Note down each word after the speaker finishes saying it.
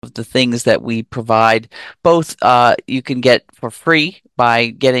of the things that we provide. Both you can get for free by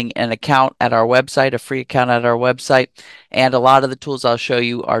getting an account at our website, a free account at our website. And a lot of the tools I'll show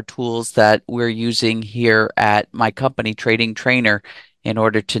you are tools that we're using here at my company, Trading Trainer, in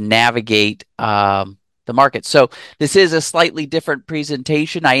order to navigate the market. So this is a slightly different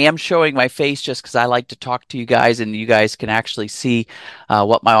presentation. I am showing my face just because I like to talk to you guys, and you guys can actually see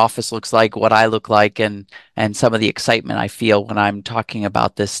what my office looks like, what I look like, and some of the excitement I feel when I'm talking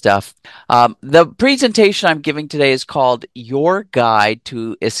about this stuff. The presentation I'm giving today is called Your Guide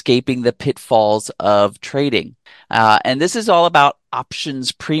to Escaping the Pitfalls of Trading. And this is all about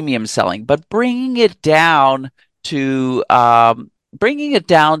options premium selling, but bringing it down to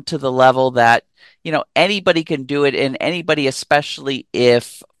the level that anybody can do it, and anybody, especially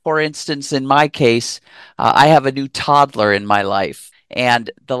if, for instance, in my case, I have a new toddler in my life.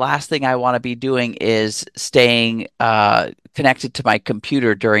 And the last thing I want to be doing is staying connected to my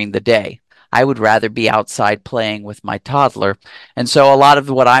computer during the day. I would rather be outside playing with my toddler. And so a lot of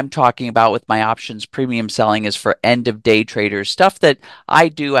what I'm talking about with my options premium selling is for end of day traders, stuff that I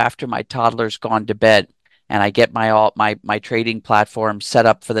do after my toddler's gone to bed. And I get my trading platform set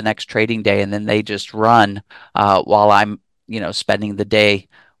up for the next trading day, and then they just run while I'm spending the day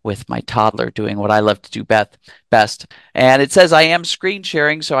with my toddler doing what I love to do best. And it says I am screen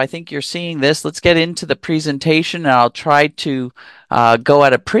sharing, so I think you're seeing this. Let's get into the presentation, and I'll try to go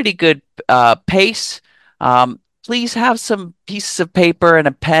at a pretty good pace. Please have some pieces of paper and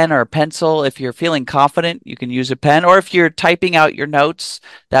a pen or a pencil. If you're feeling confident, you can use a pen, or if you're typing out your notes,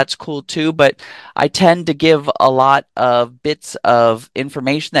 that's cool too. But I tend to give a lot of bits of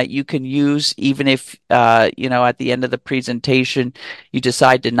information that you can use, even if, at the end of the presentation, you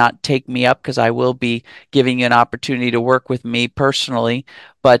decide to not take me up, because I will be giving you an opportunity to work with me personally.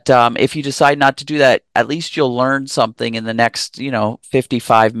 But if you decide not to do that, at least you'll learn something in the next,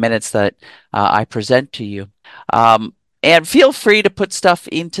 55 minutes that I present to you. And feel free to put stuff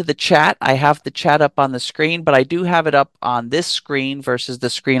into the chat. I have the chat up on the screen, but I do have it up on this screen versus the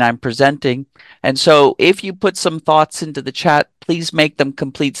screen I'm presenting. And so if you put some thoughts into the chat, please make them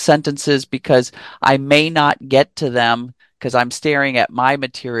complete sentences, because I may not get to them because I'm staring at my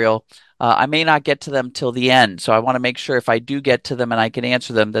material. I may not get to them till the end. So I want to make sure if I do get to them and I can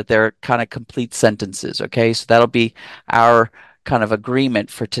answer them, that they're kind of complete sentences. Okay. So that'll be our kind of agreement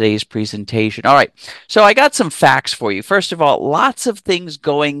for today's presentation. All right. So I got some facts for you. First of all, lots of things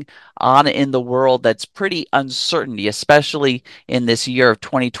going on in the world that's pretty uncertainty, especially in this year of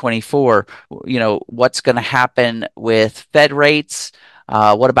 2024. What's going to happen with Fed rates?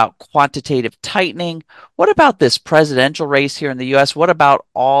 What about quantitative tightening? What about this presidential race here in the US? What about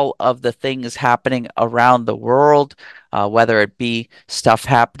all of the things happening around the world? Whether it be stuff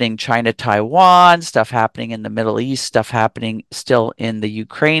happening China, Taiwan, stuff happening in the Middle East, stuff happening still in the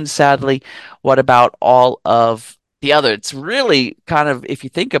Ukraine, sadly. What about all of the other? It's really kind of, if you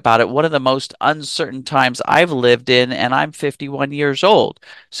think about it, one of the most uncertain times I've lived in, and I'm 51 years old.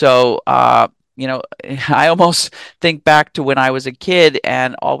 So, I almost think back to when I was a kid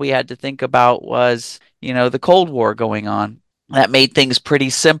and all we had to think about was, the Cold War going on. That made things pretty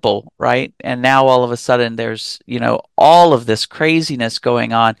simple, right? And now all of a sudden there's, all of this craziness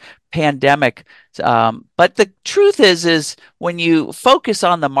going on, pandemic. But the truth is when you focus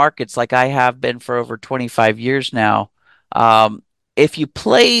on the markets like I have been for over 25 years now, if you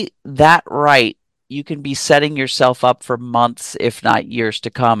play that right, you can be setting yourself up for months, if not years to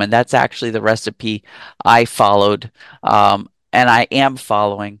come. And that's actually the recipe I followed, and I am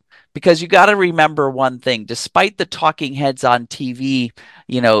following. Because you got to remember one thing, despite the talking heads on TV,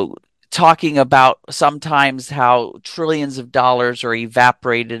 you know, talking about sometimes how trillions of dollars are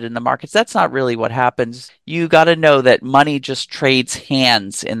evaporated in the markets, that's not really what happens. You got to know that money just trades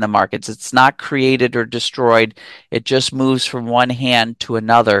hands in the markets. It's not created or destroyed. It just moves from one hand to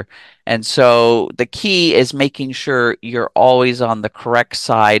another. And so the key is making sure you're always on the correct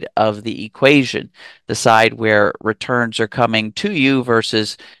side of the equation, the side where returns are coming to you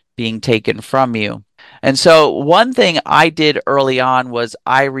versus being taken from you. And so one thing I did early on was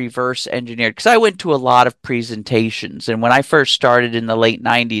I reverse engineered, because I went to a lot of presentations. And when I first started in the late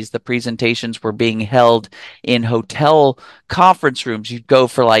 90s, the presentations were being held in hotel conference rooms. You'd go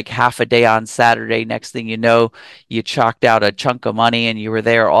for like half a day on Saturday. Next thing you know, you chalked out a chunk of money and you were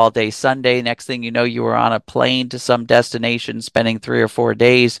there all day Sunday. Next thing you know, you were on a plane to some destination, spending 3 or 4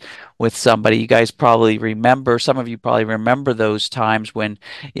 days with somebody. You guys probably remember, some of you probably remember those times when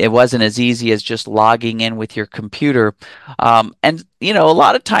it wasn't as easy as just logging in with your computer. And, a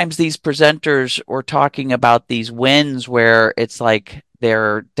lot of times these presenters were talking about these wins where it's like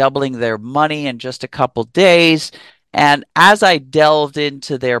they're doubling their money in just a couple days. And as I delved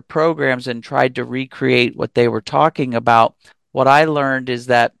into their programs and tried to recreate what they were talking about, what I learned is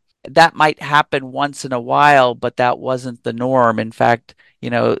that that might happen once in a while, but that wasn't the norm. In fact,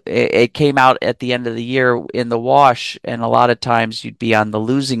 it came out at the end of the year in the wash, and a lot of times you'd be on the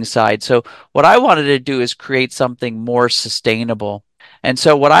losing side. So what I wanted to do is create something more sustainable. And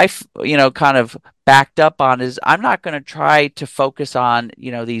so what kind of backed up on is I'm not going to try to focus on,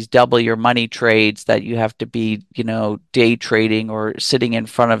 these double your money trades that you have to be, day trading or sitting in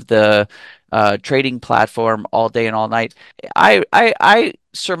front of the trading platform all day and all night. I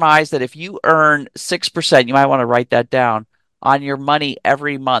surmise that if you earn 6%, you might want to write that down on your money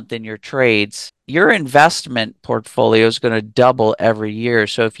every month in your trades, your investment portfolio is going to double every year.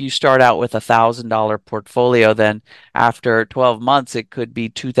 So if you start out with $1,000 portfolio, then after 12 months, it could be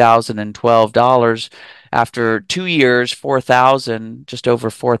 $2,012. After 2 years, 4,000, just over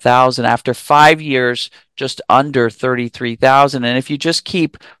 4,000. After 5 years, just under 33,000. And if you just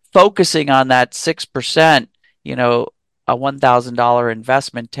keep focusing on that 6%, you know, a $1,000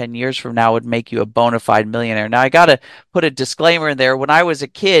 investment 10 years from now would make you a bona fide millionaire. Now, I got to put a disclaimer in there. When I was a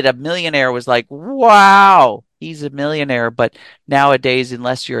kid, a millionaire was like, wow, he's a millionaire. But nowadays,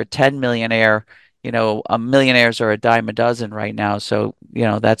 unless you're a 10 millionaire, millionaires are a dime a dozen right now. So,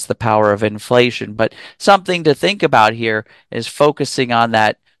 that's the power of inflation. But something to think about here is focusing on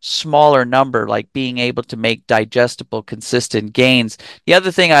that smaller number, like being able to make digestible, consistent gains. The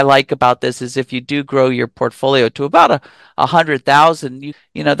other thing I like about this is if you do grow your portfolio to about a 100,000,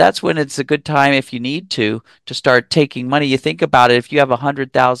 that's when it's a good time if you need to start taking money. You think about it, if you have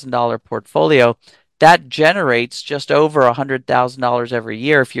 $100,000 portfolio, that generates just over $100,000 every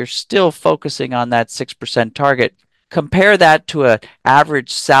year. If you're still focusing on that 6% target, compare that to an average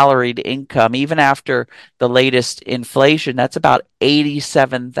salaried income, even after the latest inflation, that's about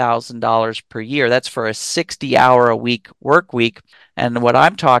 $87,000 per year. That's for a 60-hour a week work week. And what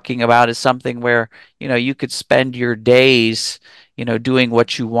I'm talking about is something where, you could spend your days, doing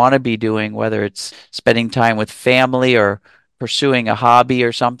what you want to be doing, whether it's spending time with family or pursuing a hobby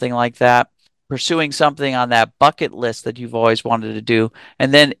or something like that, pursuing something on that bucket list that you've always wanted to do.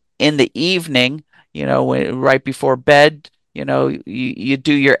 And then in the evening, right before bed, you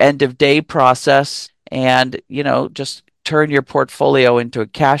do your end of day process and, just turn your portfolio into a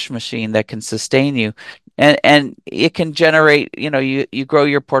cash machine that can sustain you. And it can generate, you grow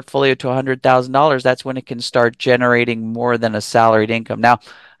your portfolio to $100,000. That's when it can start generating more than a salaried income. Now,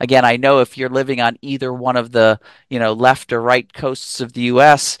 again, I know if you're living on either one of the, left or right coasts of the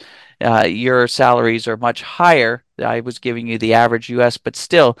U.S., your salaries are much higher. I was giving you the average US, but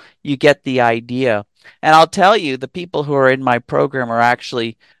still, you get the idea. And I'll tell you, the people who are in my program are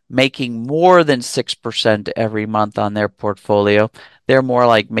actually making more than 6% every month on their portfolio. They're more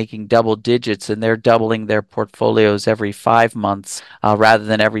like making double digits, and they're doubling their portfolios every 5 months rather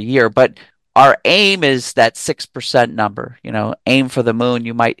than every year. But our aim is that 6% number. Aim for the moon,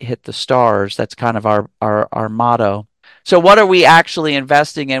 you might hit the stars. That's kind of our motto. So what are we actually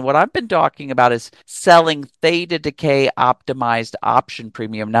investing in? What I've been talking about is selling theta decay optimized option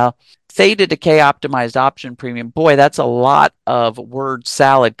premium. Now, theta decay optimized option premium, boy, that's a lot of word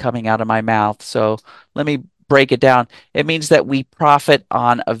salad coming out of my mouth. So let me break it down. It means that we profit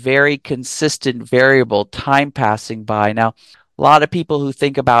on a very consistent variable, time passing by. Now, a lot of people who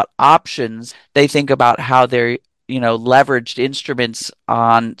think about options, they think about how they're, leveraged instruments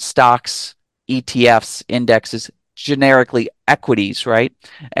on stocks, ETFs, indexes, generically equities, right?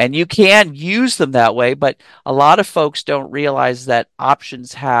 And you can use them that way, but a lot of folks don't realize that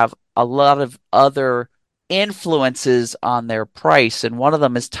options have a lot of other influences on their price. And one of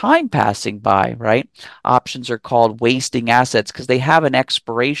them is time passing by, right? Options are called wasting assets because they have an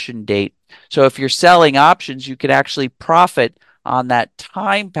expiration date. So if you're selling options, you can actually profit on that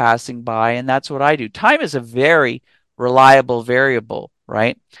time passing by. And that's what I do. Time is a very reliable variable,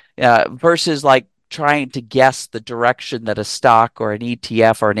 right? Versus like trying to guess the direction that a stock or an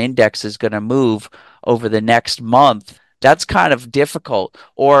ETF or an index is going to move over the next month. That's kind of difficult.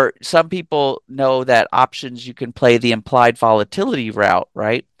 Or some people know that options, you can play the implied volatility route,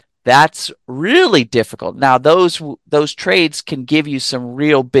 right? That's really difficult. Now, those trades can give you some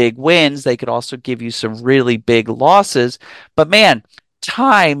real big wins. They could also give you some really big losses. But man,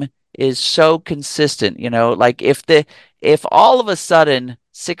 time is so consistent. Like if all of a sudden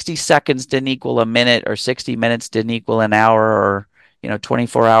 60 seconds didn't equal a minute, or 60 minutes didn't equal an hour, or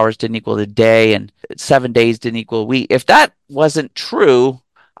 24 hours didn't equal a day, and 7 days didn't equal a week. If that wasn't true,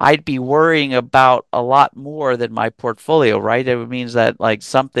 I'd be worrying about a lot more than my portfolio, right? It means that like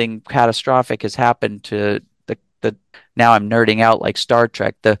something catastrophic has happened to the now I'm nerding out like Star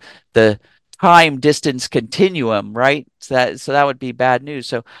Trek. The time distance continuum, right? So that would be bad news.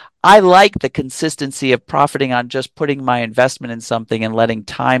 So I like the consistency of profiting on just putting my investment in something and letting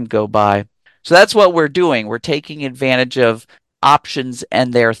time go by. So that's what we're doing. We're taking advantage of options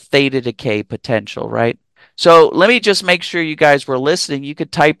and their theta decay potential, right? So let me just make sure you guys were listening. You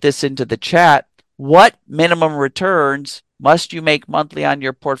could type this into the chat. What minimum returns must you make monthly on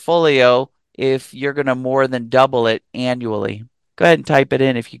your portfolio if you're going to more than double it annually? Go ahead and type it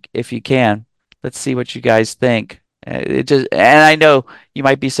in if you can. Let's see what you guys think. And I know you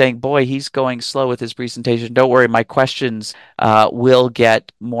might be saying, "Boy, he's going slow with his presentation." Don't worry, my questions will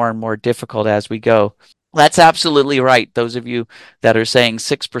get more and more difficult as we go. That's absolutely right. Those of you that are saying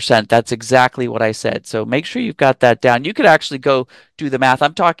 6%, that's exactly what I said. So make sure you've got that down. You could actually go do the math.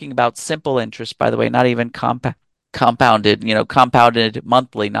 I'm talking about simple interest, by the way, not even compounded, compounded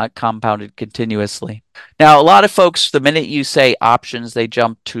monthly, not compounded continuously. Now, a lot of folks, the minute you say options, they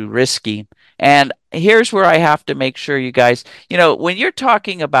jump to risky. And here's where I have to make sure you guys, when you're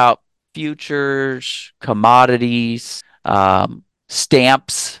talking about futures, commodities,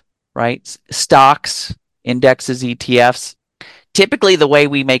 stamps, right? Stocks, indexes, ETFs. Typically, the way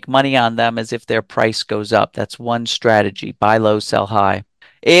we make money on them is if their price goes up. That's one strategy: buy low, sell high.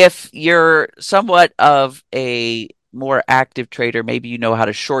 If you're somewhat of a more active trader, maybe you know how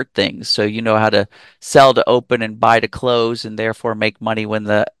to short things. So you know how to sell to open and buy to close, and therefore make money when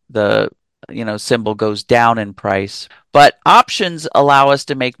the symbol goes down in price. But options allow us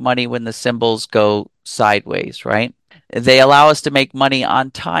to make money when the symbols go sideways, right? They allow us to make money on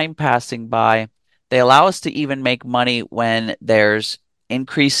time passing by. They allow us to even make money when there's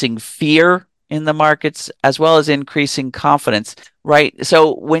increasing fear in the markets as well as increasing confidence, right?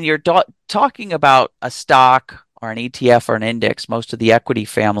 So when you're talking about a stock or an ETF or an index, most of the equity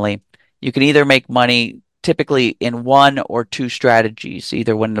family, you can either make money typically in one or two strategies,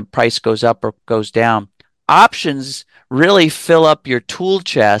 either when the price goes up or goes down. Options really fill up your tool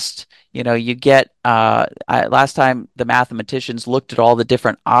chest. You get last time the mathematicians looked at all the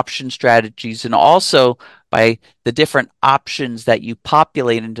different option strategies and also by the different options that you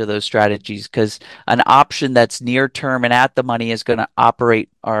populate into those strategies, because an option that's near term and at the money is going to operate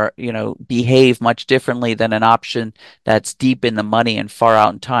or behave much differently than an option that's deep in the money and far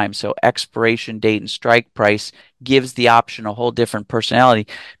out in time. So expiration date and strike price gives the option a whole different personality.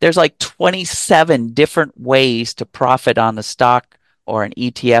 There's like 27 different ways to profit on the stock or an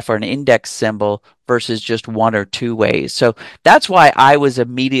ETF or an index symbol versus just one or two ways. So that's why I was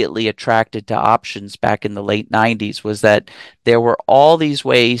immediately attracted to options back in the late 90s, was that there were all these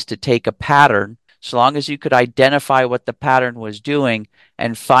ways to take a pattern, so long as you could identify what the pattern was doing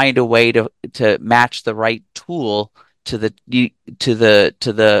and find a way to match the right tool to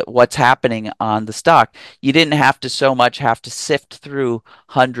the what's happening on the stock. You didn't have to so much have to sift through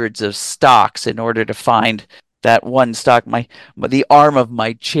hundreds of stocks in order to find that one stock. The arm of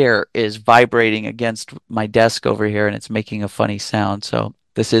my chair is vibrating against my desk over here, and it's making a funny sound. So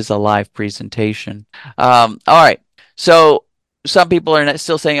this is a live presentation. All right. So some people are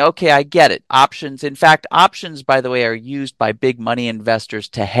still saying, okay, I get it. Options. In fact, options, by the way, are used by big money investors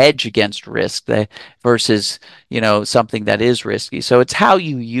to hedge against risk versus, something that is risky. So it's how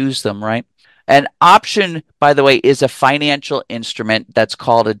you use them, right? An option, by the way, is a financial instrument that's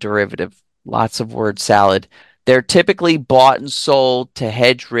called a derivative. Lots of word salad. They're typically bought and sold to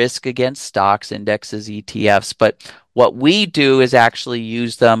hedge risk against stocks, indexes, ETFs. But what we do is actually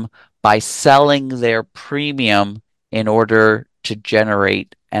use them by selling their premium in order to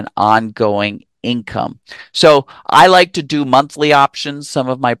generate an ongoing income. So I like to do monthly options. Some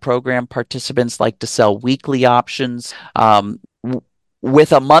of my program participants like to sell weekly options.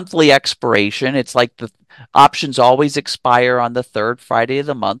 With a monthly expiration, it's like the options always expire on the third Friday of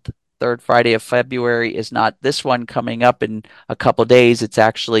the month. Third Friday of February is not this one coming up in a couple days. It's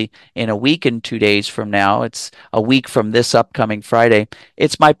actually in a week and 2 days from now. It's a week from this upcoming Friday.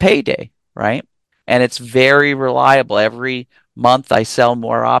 It's my payday, right? And it's very reliable. Every month I sell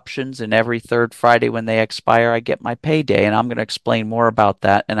more options, and every third Friday when they expire, I get my payday. And I'm going to explain more about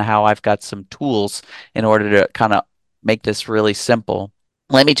that and how I've got some tools in order to kind of make this really simple.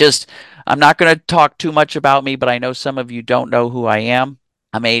 I'm not going to talk too much about me, but I know some of you don't know who I am.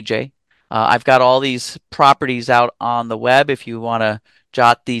 I'm AJ. I've got all these properties out on the web if you want to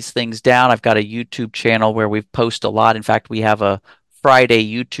jot these things down. I've got a YouTube channel where we post a lot. In fact, we have a Friday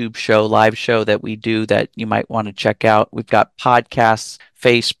YouTube show, live show that we do that you might want to check out. We've got podcasts,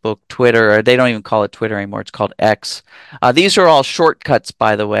 Facebook, Twitter, or they don't even call it Twitter anymore. It's called X. These are all shortcuts,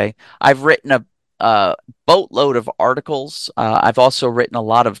 by the way. I've written a boatload of articles. I've also written a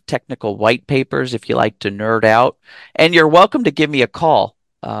lot of technical white papers if you like to nerd out. And you're welcome to give me a call.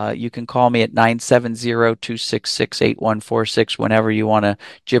 You can call me at 970-266-8146 whenever you want to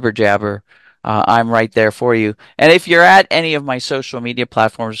jibber jabber. I'm right there for you. And if you're at any of my social media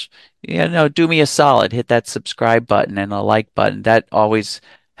platforms, do me a solid, hit that subscribe button and a like button. That always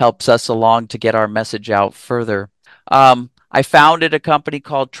helps us along to get our message out further. I founded a company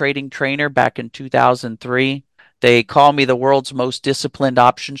called Trading Trainer back in 2003. They call me the world's most disciplined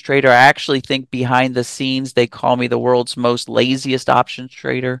options trader. I actually think behind the scenes, they call me the world's most laziest options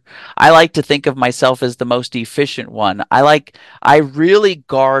trader. I like to think of myself as the most efficient one. I really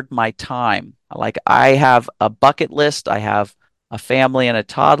guard my time. I have a bucket list. I have a family and a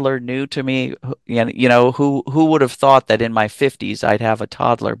toddler new to me. Who would have thought that in my 50s I'd have a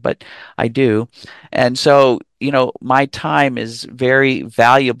toddler, but I do. And so, my time is very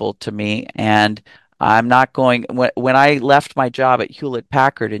valuable to me, and I'm not going when I left my job at Hewlett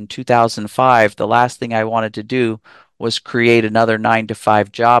Packard in 2005, the last thing I wanted to do was create another 9 to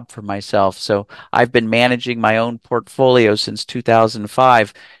 5 job for myself. So I've been managing my own portfolio since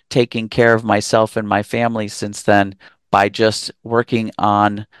 2005, taking care of myself and my family since then by just working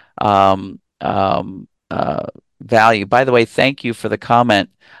on value. By the way, thank you for the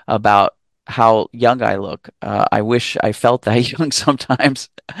comment about how young I look. I wish I felt that young sometimes.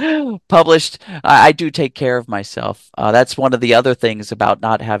 Published, I do take care of myself. That's one of the other things about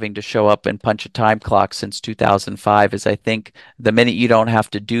not having to show up and punch a time clock since 2005 is I think the minute you don't have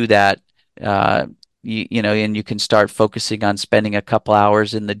to do that, uh, and you can start focusing on spending a couple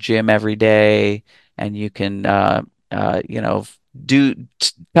hours in the gym every day, and you can, do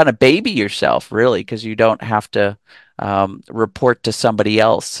kind of baby yourself really because you don't have to report to somebody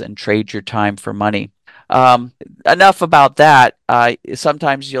else and trade your time for money. Enough about that.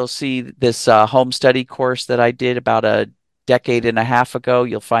 Sometimes you'll see this home study course that I did about a decade and a half ago.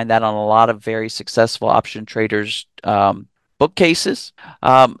 You'll find that on a lot of very successful option traders' bookcases.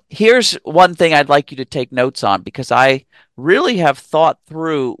 Here's one thing I'd like you to take notes on because I really have thought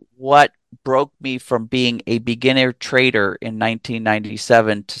through what broke me from being a beginner trader in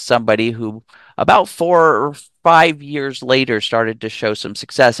 1997 to somebody who about 4 or 5 years later started to show some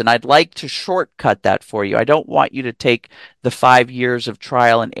success. And I'd like to shortcut that for you. I don't want you to take the 5 years of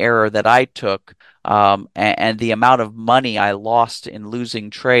trial and error that I took and the amount of money I lost in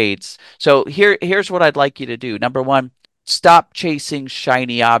losing trades. So here's what I'd like you to do. Number one, stop chasing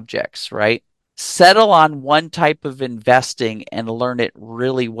shiny objects, right? Settle on one type of investing and learn it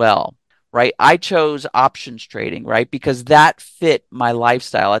really well, right? I chose options trading, right? Because that fit my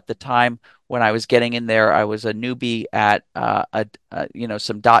lifestyle at the time when I was getting in there. I was a newbie at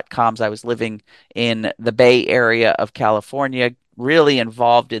some dot coms. I was living in the Bay Area of California, really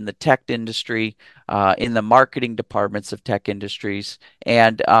involved in the tech industry, in the marketing departments of tech industries,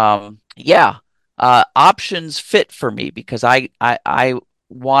 and options fit for me because I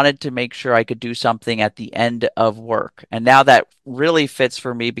wanted to make sure I could do something at the end of work. And now that really fits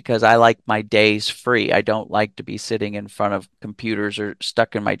for me because I like my days free. I don't like to be sitting in front of computers or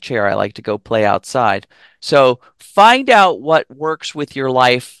stuck in my chair. I like to go play outside. So find out what works with your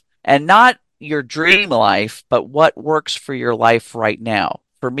life and not your dream life, but what works for your life right now.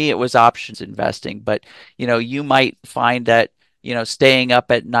 For me, it was options investing, but you might find that staying up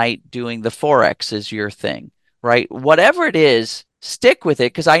at night doing the Forex is your thing, right? Whatever it is, stick with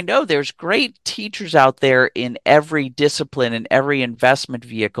it because I know there's great teachers out there in every discipline and every investment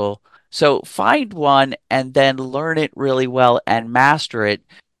vehicle. So find one and then learn it really well and master it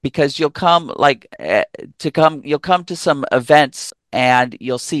because you'll come to some events and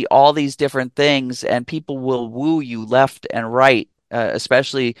you'll see all these different things and people will woo you left and right,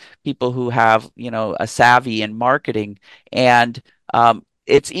 especially people who have, a savvy in marketing. And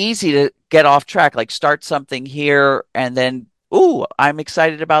it's easy to get off track, like start something here and then, ooh, I'm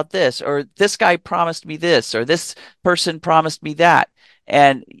excited about this, or this guy promised me this, or this person promised me that.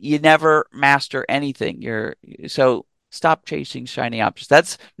 And you never master anything. So stop chasing shiny objects.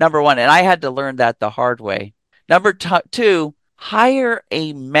 That's number one. And I had to learn that the hard way. Number two, hire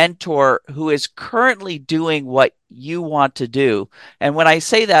a mentor who is currently doing what you want to do. And when I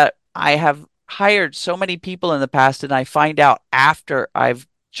say that, I have hired so many people in the past, and I find out after I've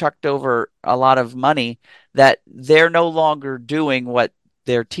chucked over a lot of money that they're no longer doing what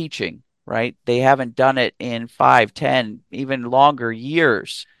they're teaching, right? They haven't done it in 5, 10, even longer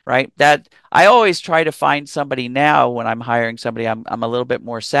years, right? That I always try to find somebody now when I'm hiring somebody, I'm a little bit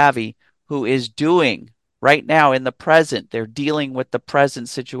more savvy who is doing right now in the present. They're dealing with the present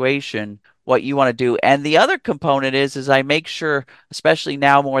situation, what you want to do. And the other component is I make sure, especially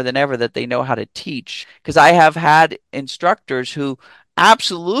now more than ever, that they know how to teach. Because I have had instructors who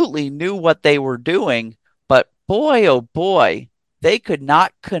absolutely knew what they were doing, but boy, oh boy, they could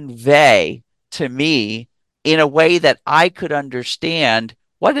not convey to me in a way that I could understand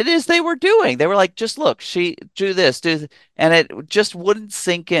what it is they were doing. They were like, just look, she do this, and it just wouldn't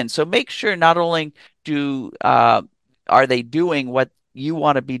sink in. So make sure not only do are they doing what you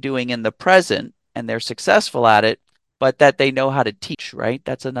want to be doing in the present and they're successful at it, but that they know how to teach, right?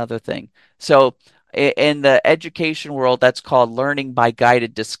 That's another thing. So in the education world, that's called learning by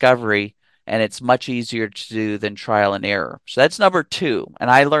guided discovery, and it's much easier to do than trial and error. So that's number two, and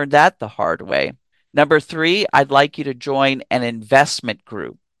I learned that the hard way. Number three, I'd like you to join an investment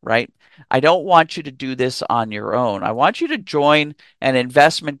group, right? I don't want you to do this on your own. I want you to join an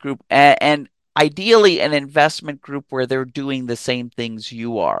investment group and ideally an investment group where they're doing the same things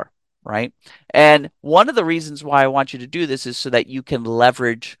you are, right? And one of the reasons why I want you to do this is so that you can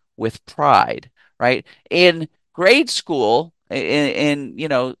leverage with pride, right? In grade school,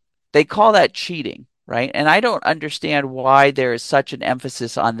 they call that cheating, right? And I don't understand why there is such an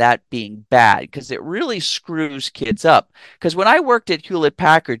emphasis on that being bad because it really screws kids up. Because when I worked at Hewlett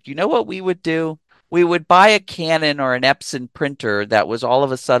Packard, you know what we would do? We would buy a Canon or an Epson printer that was all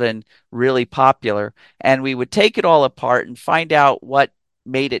of a sudden really popular, and we would take it all apart and find out what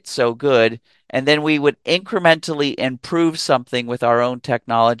made it so good. And then we would incrementally improve something with our own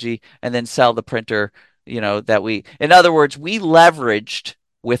technology and then sell the printer, in other words, we leveraged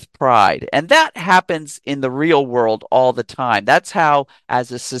with pride. And that happens in the real world all the time. That's how,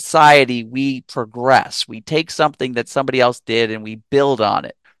 as a society, we progress. We take something that somebody else did and we build on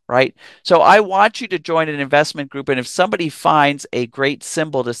it, right? So I want you to join an investment group. And if somebody finds a great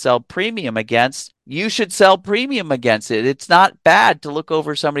symbol to sell premium against, you should sell premium against it. It's not bad to look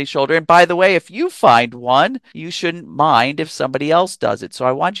over somebody's shoulder. And by the way, if you find one, you shouldn't mind if somebody else does it. So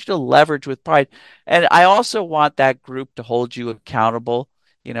I want you to leverage with pride. And I also want that group to hold you accountable.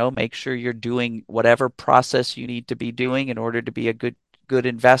 Make sure you're doing whatever process you need to be doing in order to be a good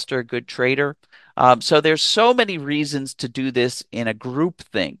investor, a good trader. So there's so many reasons to do this in a group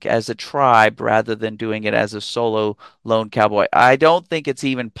think as a tribe rather than doing it as a solo lone cowboy. I don't think it's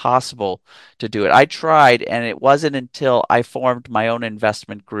even possible to do it. I tried, and it wasn't until I formed my own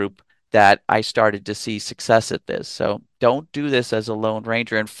investment group that I started to see success at this. So don't do this as a lone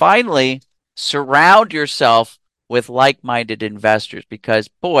ranger. And finally, surround yourself with like-minded investors because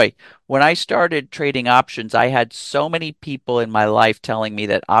boy, when I started trading options, I had so many people in my life telling me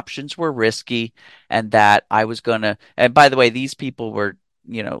that options were risky and that I was going to, and by the way, these people were,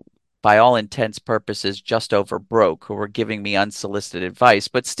 by all intents purposes just over broke who were giving me unsolicited advice,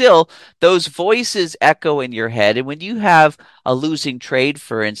 but still those voices echo in your head, and when you have a losing trade,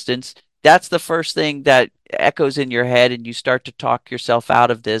 for instance, that's the first thing that echoes in your head, and you start to talk yourself out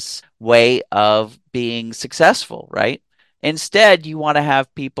of this way of being successful, right? Instead, you want to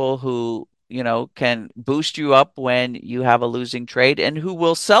have people who, can boost you up when you have a losing trade and who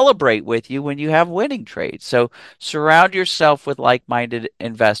will celebrate with you when you have winning trades. So surround yourself with like-minded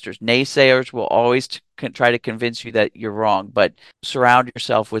investors. Naysayers will always try to convince you that you're wrong, but surround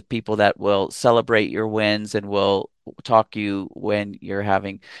yourself with people that will celebrate your wins and will talk you when you're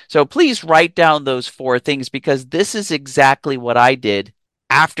having. So please write down those four things because this is exactly what I did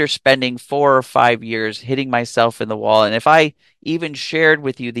after spending 4 or 5 years hitting myself in the wall. And if I even shared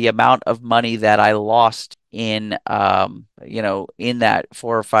with you the amount of money that I lost in that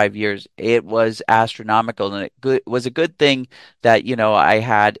 4 or 5 years, it was astronomical. And was a good thing that, I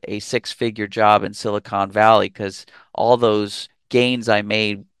had a six-figure job in Silicon Valley because all those gains I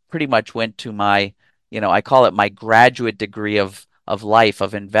made pretty much went to my, I call it my graduate degree of life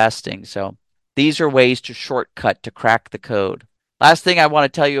of investing. So these are ways to shortcut to crack the code. Last thing I want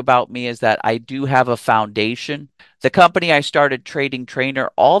to tell you about me is that I do have a foundation. The company I started, Trading Trainer,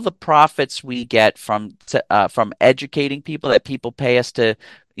 all the profits we get from educating people that people pay us to,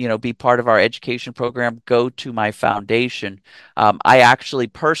 be part of our education program go to my foundation. I actually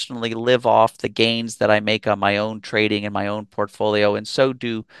personally live off the gains that I make on my own trading and my own portfolio, and so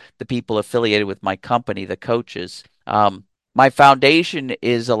do the people affiliated with my company, the coaches. My foundation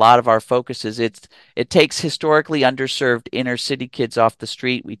is a lot of our focuses. It takes historically underserved inner city kids off the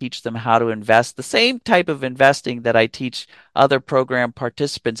street. We teach them how to invest, the same type of investing that I teach other program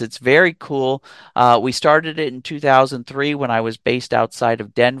participants. It's very cool. We started it in 2003 when I was based outside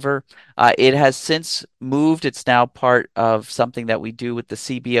of Denver. It has since moved. It's now part of something that we do with the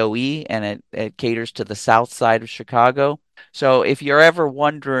CBOE, and it caters to the south side of Chicago. So if you're ever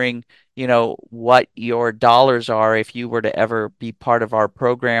wondering, what your dollars are if you were to ever be part of our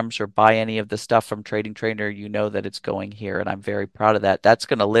programs or buy any of the stuff from Trading Trainer, you know that it's going here, and I'm very proud of that. That's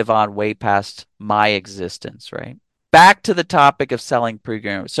going to live on way past my existence, right? back to the topic of selling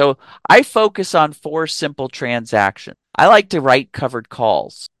premium. So I focus on four simple transactions. I like to write covered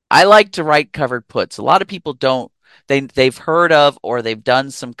calls. I like to write covered puts. A lot of people don't. They've heard of or they've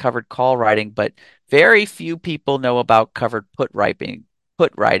done some covered call writing, but very few people know about covered put writing.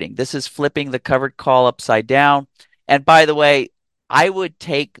 Put writing. This is flipping the covered call upside down. And by the way, I would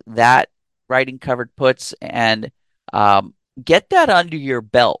take that writing covered puts and um, get that under your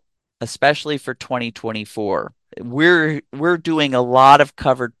belt, especially for 2024. We're doing a lot of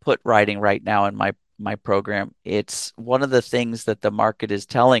covered put writing right now in my program. It's one of the things that the market is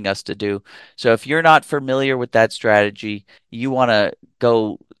telling us to do. So if you're not familiar with that strategy, you want to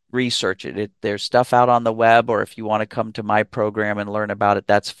go research it. There's stuff out on the web, or if you want to come to my program and learn about it,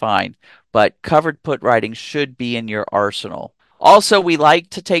 that's fine. But covered put writing should be in your arsenal. Also, we like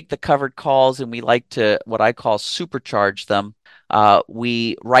to take the covered calls and we like to what I call supercharge them.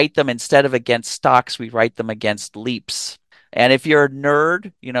 We write them instead of against stocks, we write them against leaps. And if you're a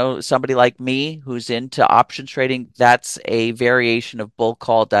nerd, somebody like me who's into option trading, that's a variation of bull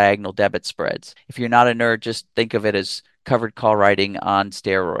call diagonal debit spreads. If you're not a nerd, just think of it as covered call writing on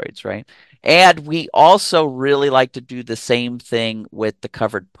steroids, right? And we also really like to do the same thing with the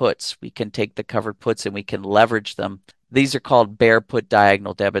covered puts. We can take the covered puts and we can leverage them. These are called bear put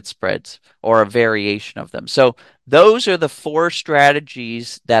diagonal debit spreads or a variation of them. So those are the four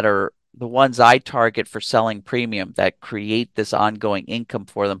strategies that are the ones I target for selling premium that create this ongoing income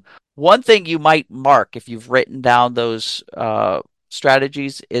for them. One thing you might mark if you've written down those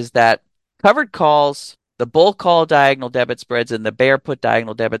strategies is that covered calls, the bull call diagonal debit spreads, and the bear put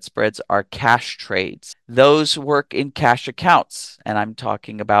diagonal debit spreads are cash trades. Those work in cash accounts. And I'm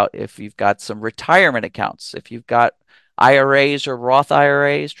talking about if you've got some retirement accounts, if you've got IRAs or Roth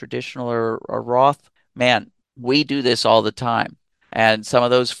IRAs, traditional or Roth, man, we do this all the time. And some of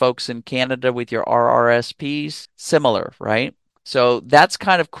those folks in Canada with your RRSPs, similar, right? So that's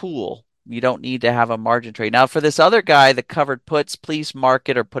kind of cool. You don't need to have a margin trade. Now, for this other guy, the covered puts, please mark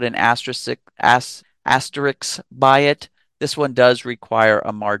it or put an asterisk by it. This one does require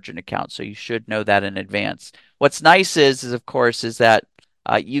a margin account, so you should know that in advance. What's nice is of course, is that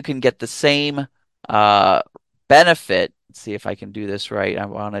you can get the same uh, benefit. Let's see if I can do this right. I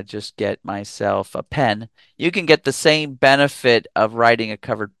want to just get myself a pen. You can get the same benefit of writing a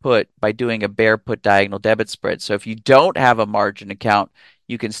covered put by doing a bear put diagonal debit spread. So if you don't have a margin account,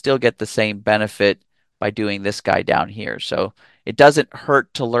 you can still get the same benefit by doing this guy down here. So it doesn't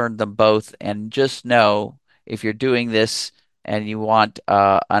hurt to learn them both. And just know if you're doing this and you want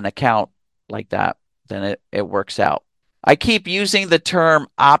an account like that, then it works out. I keep using the term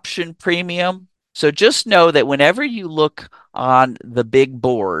option premium. So just know that whenever you look on the big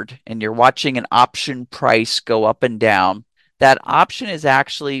board and you're watching an option price go up and down, that option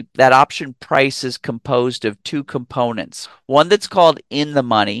price is composed of two components. One that's called in the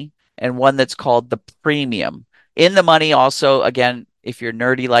money and one that's called the premium. In the money also, again, if you're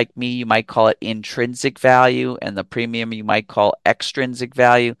nerdy like me, you might call it intrinsic value, and the premium you might call extrinsic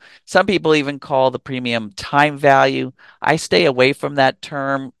value. Some people even call the premium time value. I stay away from that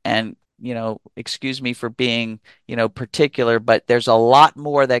term, and excuse me for being, particular, but there's a lot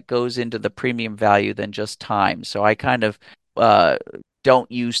more that goes into the premium value than just time. So I kind of uh,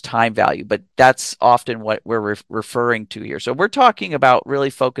 don't use time value, but that's often what we're referring to here. So we're talking about really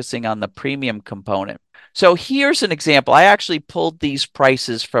focusing on the premium component. So here's an example. I actually pulled these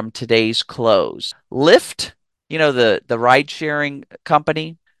prices from today's close. Lyft, the ride sharing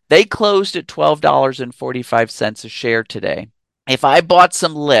company, they closed at $12.45 a share today. If I bought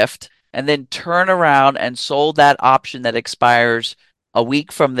some Lyft and then turn around and sold that option that expires a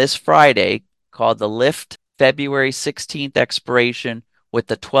week from this Friday, called the Lyft February 16th expiration with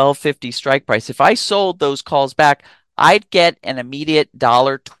the 12.50 strike price, if I sold those calls back, I'd get an immediate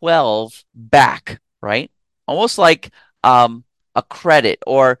 $1.12 back, right? Almost like a credit,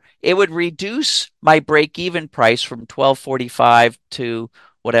 or it would reduce my break-even price from 12.45 to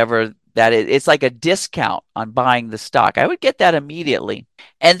whatever that is. It's like a discount on buying the stock. I would get that immediately.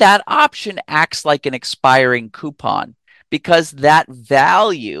 And that option acts like an expiring coupon because that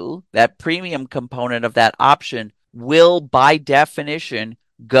value, that premium component of that option, will by definition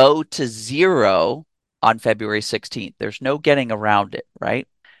go to zero on February 16th. There's no getting around it, right?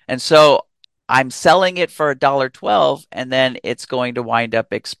 And so I'm selling it for $1.12, and then it's going to wind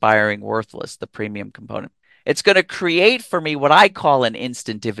up expiring worthless, the premium component. It's going to create for me what I call an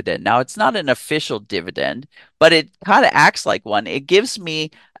instant dividend. Now, it's not an official dividend, but it kind of acts like one. It gives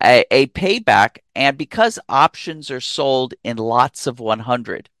me a payback, and because options are sold in lots of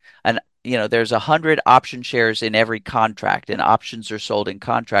 100, an there's 100 option shares in every contract, and options are sold in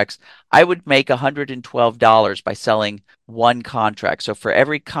contracts. I would make $112 by selling one contract. So for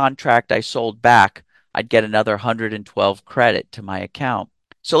every contract I sold back, I'd get another 112 credit to my account.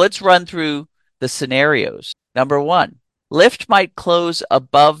 So let's run through the scenarios. Number one, Lyft might close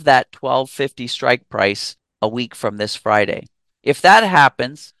above that 12.50 strike price a week from this Friday. If that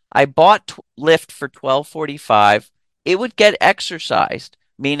happens, I bought Lyft for 12.45. It would get exercised,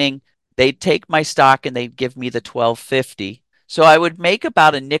 meaning they'd take my stock and they'd give me the 12.50. So I would make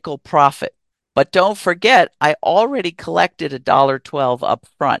about a nickel profit. But don't forget, I already collected $1.12 up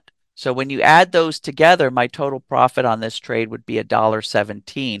front. So when you add those together, my total profit on this trade would be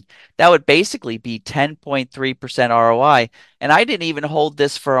 $1.17. That would basically be 10.3% ROI. And I didn't even hold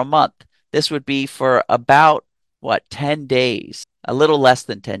this for a month. This would be for about, 10 days? A little less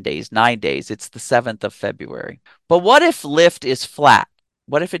than 10 days, 9 days. It's the 7th of February. But what if Lyft is flat?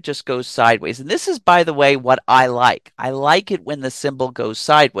 What if it just goes sideways? And this is, by the way, what I like. I like it when the symbol goes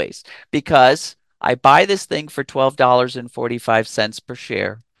sideways because I buy this thing for $12.45 per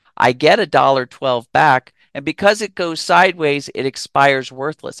share. I get $1.12 back. And because it goes sideways, it expires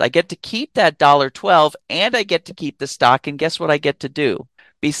worthless. I get to keep that $1.12 and I get to keep the stock. And guess what I get to do?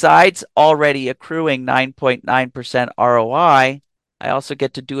 Besides already accruing 9.9% ROI, I also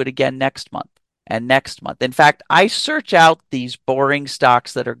get to do it again next month and next month. In fact, I search out these boring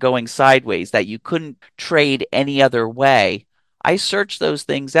stocks that are going sideways that you couldn't trade any other way. I search those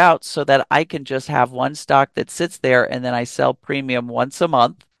things out so that I can just have one stock that sits there and then I sell premium once a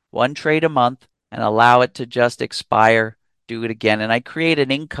month, one trade a month, and allow it to just expire, do it again. And I create an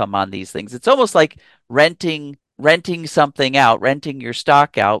income on these things. It's almost like renting something out, renting your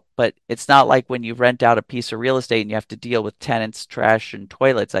stock out, but it's not like when you rent out a piece of real estate and you have to deal with tenants, trash, and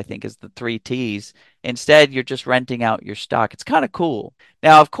toilets, I think is the three T's. Instead, you're just renting out your stock. It's kind of cool.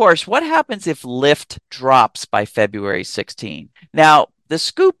 Now, of course, what happens if Lyft drops by February 16? Now, the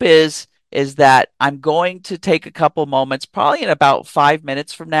scoop is that I'm going to take a couple moments, probably in about 5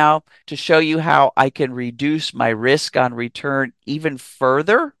 minutes from now, to show you how I can reduce my risk on return even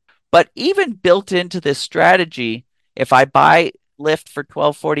further. But even built into this strategy, if I buy Lyft for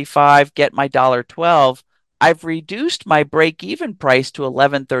 12.45, get my $1.12, I've reduced my break even price to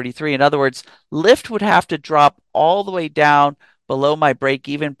 11.33. In other words, Lyft would have to drop all the way down below my break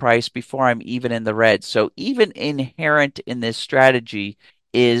even price before I'm even in the red. So even inherent in this strategy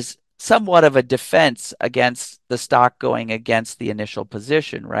is somewhat of a defense against the stock going against the initial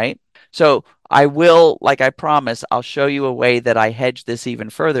position, right? So I will, like I promise, I'll show you a way that I hedge this even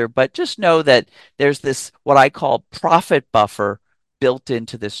further, but just know that there's this what I call profit buffer built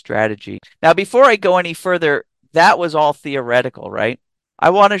into this strategy. Now, before I go any further, that was all theoretical, right? I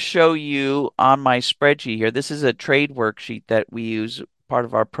want to show you on my spreadsheet here. This is a trade worksheet that we use part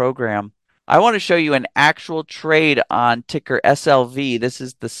of our program. I want to show you an actual trade on ticker SLV. This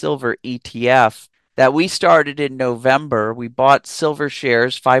is the silver ETF that we started in November. We bought silver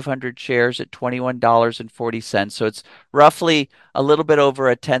shares, 500 shares at $21.40. So it's roughly a little bit over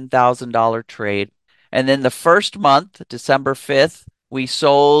a $10,000 trade. And then the first month, December 5th, we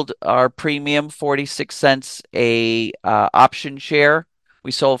sold our premium 46 cents a option share.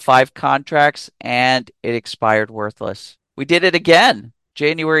 We sold 5 contracts and it expired worthless. We did it again,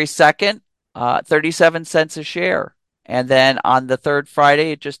 January 2nd, 37 cents a share. And then on the third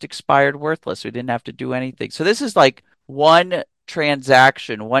Friday, it just expired worthless. We didn't have to do anything. So this is like one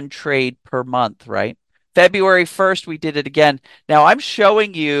transaction, one trade per month, right? February 1st, we did it again. Now I'm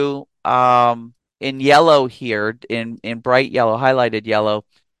showing you in yellow here, in bright yellow, highlighted yellow,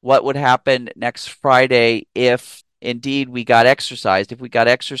 what would happen next Friday if indeed we got exercised. If we got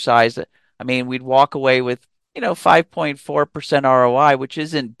exercised, I mean, we'd walk away with 5.4% ROI, which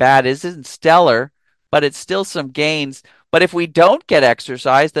isn't bad, isn't stellar, but it's still some gains. But if we don't get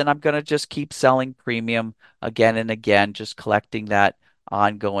exercised, then I'm going to just keep selling premium again and again, just collecting that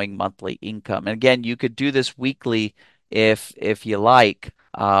ongoing monthly income. And again, you could do this weekly if you like.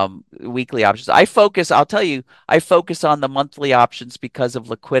 Weekly options. I'll tell you, I focus on the monthly options because of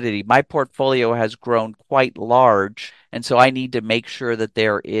liquidity. My portfolio has grown quite large, and so I need to make sure that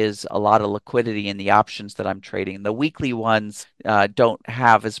there is a lot of liquidity in the options that I'm trading. The weekly ones don't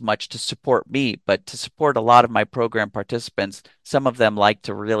have as much to support me, but to support a lot of my program participants, some of them like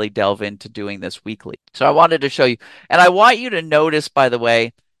to really delve into doing this weekly. So I wanted to show you, and I want you to notice, by the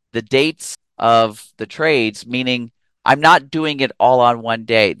way, the dates of the trades, meaning I'm not doing it all on one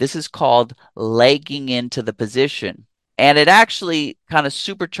day. This is called legging into the position. And it actually kind of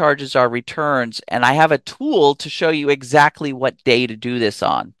supercharges our returns. And I have a tool to show you exactly what day to do this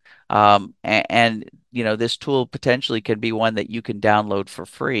on. And this tool potentially can be one that you can download for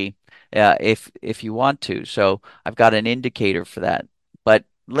free. if you want to. So I've got an indicator for that. But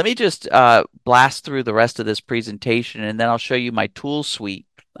let me just blast through the rest of this presentation, and then I'll show you my tool suite.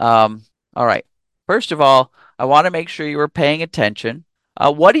 All right. First of all, I want to make sure you are paying attention.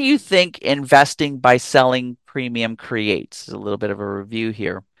 What do you think investing by selling premium creates? A little bit of a review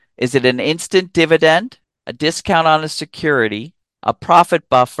here. Is it an instant dividend, a discount on a security, a profit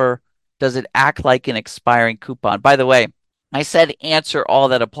buffer? Does it act like an expiring coupon? By the way, I said answer all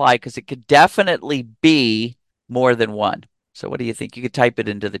that apply because it could definitely be more than one. So what do you think? You could type it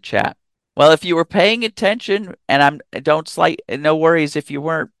into the chat. Well, if you were paying attention, and don't slight, no worries if you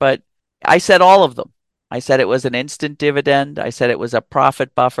weren't, but I said all of them. I said it was an instant dividend. I said it was a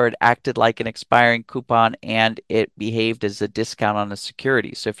profit buffer. It acted like an expiring coupon, and it behaved as a discount on a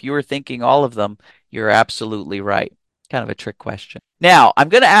security. So if you were thinking all of them, you're absolutely right. Kind of a trick question. Now, I'm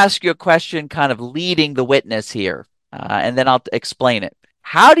going to ask you a question kind of leading the witness here, and then I'll explain it.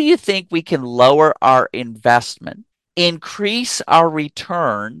 How do you think we can lower our investment, increase our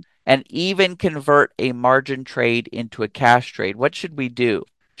return, and even convert a margin trade into a cash trade? What should we do?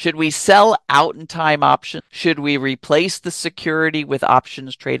 Should we sell out in time options? Should we replace the security with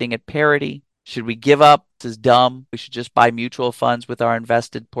options trading at parity? Should we give up? This is dumb. We should just buy mutual funds with our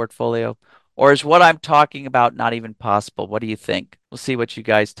invested portfolio. Or is what I'm talking about not even possible? What do you think? We'll see what you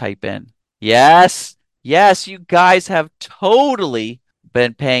guys type in. Yes, yes, you guys have totally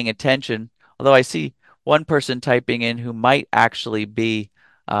been paying attention. Although I see one person typing in who might actually be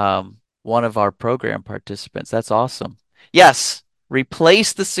one of our program participants. That's awesome. Yes,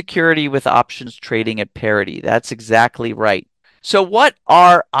 replace the security with options trading at parity. That's exactly right. So what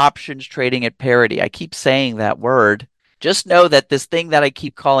are options trading at parity? I keep saying that word. Just know that this thing that I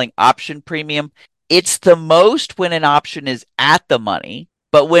keep calling option premium, it's the most when an option is at the money.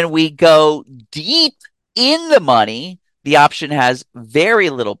 But when we go deep in the money, the option has very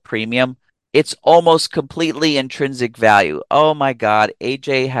little premium. It's almost completely intrinsic value. Oh my God,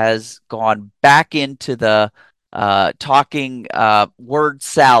 AJ has gone back into the talking word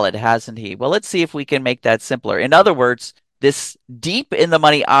salad, hasn't he? Well, let's see if we can make that simpler. In other words, this deep in the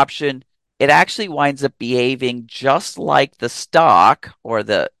money option, it actually winds up behaving just like the stock or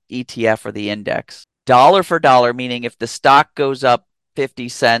the ETF or the index. Dollar for dollar, meaning if the stock goes up 50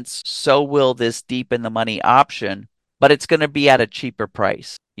 cents, so will this deep in the money option, but it's going to be at a cheaper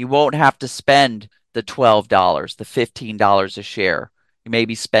price. You won't have to spend the $12, the $15 a share. You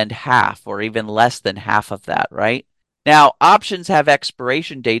maybe spend half or even less than half of that, right? Now, options have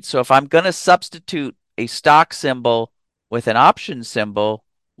expiration dates. So if I'm going to substitute a stock symbol with an option symbol,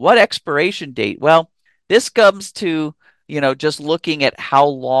 what expiration date? Well, this comes to, just looking at how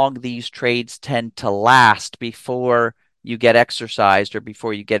long these trades tend to last before you get exercised or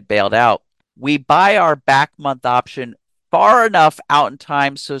before you get bailed out. We buy our back month option far enough out in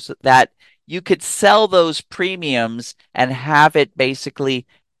time so that you could sell those premiums and have it basically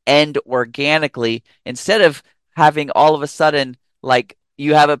end organically instead of having all of a sudden, like,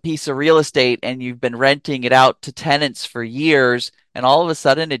 you have a piece of real estate and you've been renting it out to tenants for years, and all of a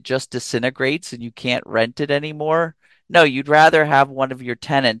sudden it just disintegrates and you can't rent it anymore. No, you'd rather have one of your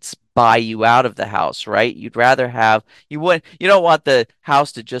tenants buy you out of the house, right? You'd rather have you don't want the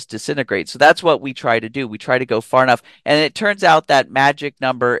house to just disintegrate. So that's what we try to do. We try to go far enough. And it turns out that magic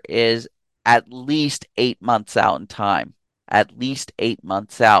number is at least 8 months out in time. At least 8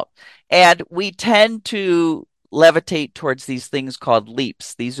 months out. And we tend to levitate towards these things called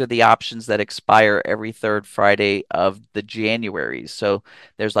leaps. These are the options that expire every third Friday of the January. So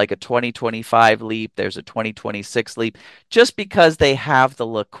there's like a 2025 leap, there's a 2026 leap, just because they have the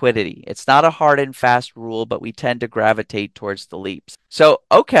liquidity. It's not a hard and fast rule, but we tend to gravitate towards the leaps. So,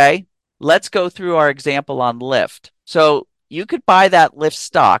 okay, let's go through our example on Lyft. So you could buy that Lyft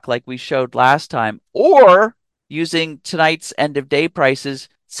stock like we showed last time, or using tonight's end of day prices,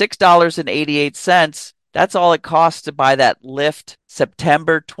 $6.88. That's all it costs to buy that Lyft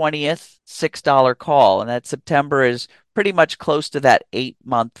September 20th $6 call. And that September is pretty much close to that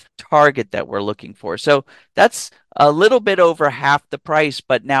 8-month target that we're looking for. So that's a little bit over half the price,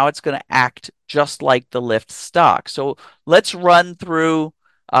 but now it's going to act just like the Lyft stock. So let's run through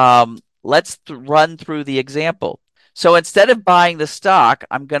the example. So instead of buying the stock,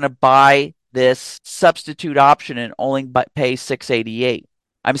 I'm going to buy this substitute option and only pay $6.88.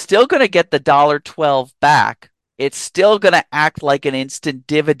 I'm still going to get the $1.12 back. It's still going to act like an instant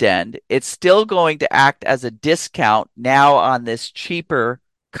dividend. It's still going to act as a discount now on this cheaper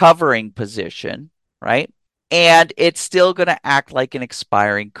covering position, right? And it's still going to act like an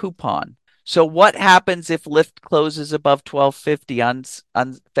expiring coupon. So what happens if Lyft closes above 12.50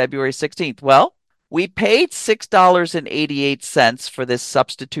 on February 16th? Well, We paid $6.88 for this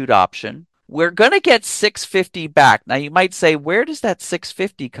substitute option. We're going to get 650 back. Now you might say, where does that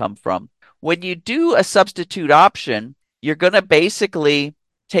 650 come from? When you do a substitute option, you're going to basically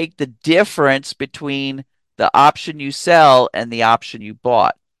take the difference between the option you sell and the option you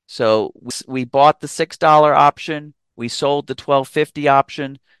bought. So we bought the $6 option, we sold the 12.50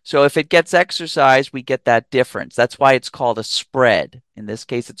 option. So if it gets exercised, we get that difference. That's why it's called a spread. In this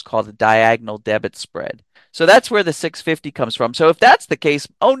case, it's called a diagonal debit spread. So that's where the 650 comes from. So if that's the case,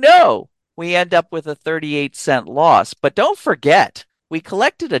 oh no, we end up with a 38-cent loss. But don't forget, we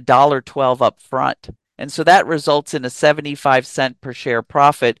collected $1.12 up front. And so that results in a 75-cent per share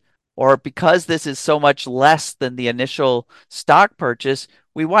profit. Or because this is so much less than the initial stock purchase,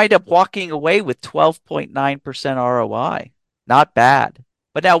 we wind up walking away with 12.9% ROI. Not bad.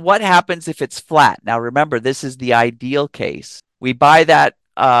 But now what happens if it's flat? Now remember, this is the ideal case. We buy that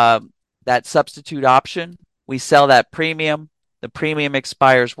substitute option, we sell that premium, the premium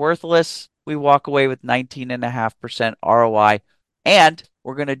expires worthless, we walk away with 19.5% ROI, and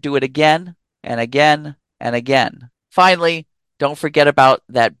we're going to do it again and again and again. Finally, don't forget about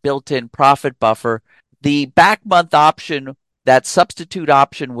that built-in profit buffer. The back month option, that substitute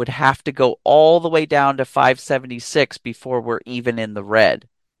option, would have to go all the way down to 576 before we're even in the red.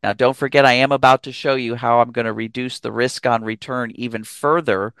 Now, don't forget, I am about to show you how I'm going to reduce the risk on return even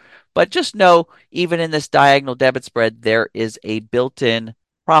further. But just know, even in this diagonal debit spread, there is a built-in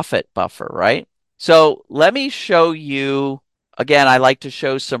profit buffer, right? So let me show you, again, I like to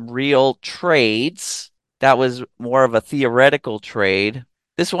show some real trades. That was more of a theoretical trade.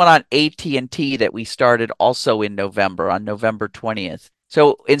 This one on AT&T that we started also in November, on November 20th.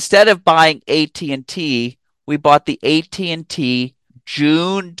 So instead of buying AT&T, we bought the AT&T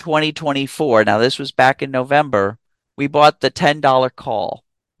June 2024. Now, this was back in November. We bought the $10 call.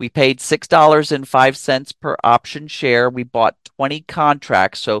 We paid $6.05 per option share. We bought 20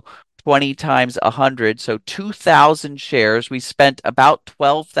 contracts, so 20 times 100, so 2,000 shares. We spent about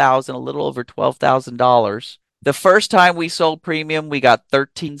 $12,000, a little over $12,000. The first time we sold premium, we got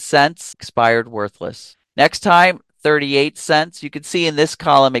 13 cents, expired worthless. Next time, 38 cents. You can see in this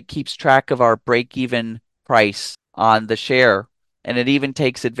column, it keeps track of our break-even price on the share. And it even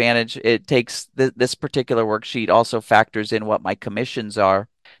takes advantage, it takes this particular worksheet also factors in what my commissions are.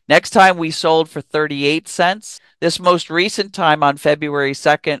 Next time we sold for 38 cents. This most recent time on February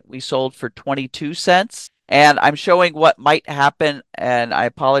 2nd, we sold for 22 cents. And I'm showing what might happen, and I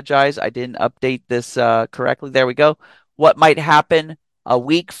apologize, I didn't update this correctly. There we go. What might happen a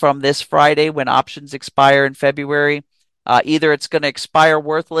week from this Friday when options expire in February. Either it's going to expire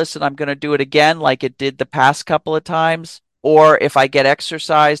worthless and I'm going to do it again like it did the past couple of times, or if I get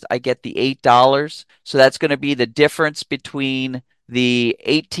exercised, I get the $8. So that's going to be the difference between the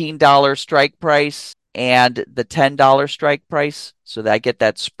 $18 strike price and the $10 strike price. So that I get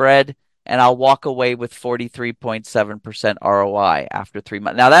that spread, and I'll walk away with 43.7% ROI after 3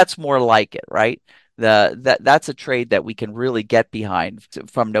 months. Now that's more like it, right? That's a trade that we can really get behind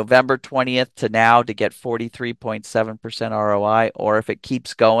from November 20th to now to get 43.7% ROI, or if it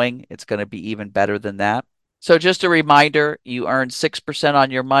keeps going, it's going to be even better than that. So just a reminder, you earn 6% on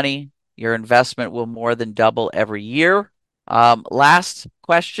your money. Your investment will more than double every year. Last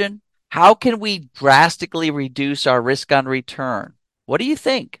question, how can we drastically reduce our risk on return? What do you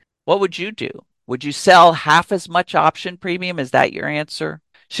think? What would you do? Would you sell half as much option premium? Is that your answer?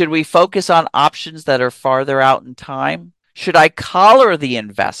 Should we focus on options that are farther out in time? Should I collar the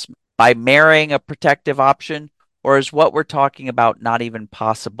investment by marrying a protective option, or is what we're talking about not even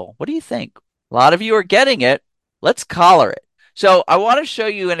possible? What do you think? A lot of you are getting it. Let's collar it. So I want to show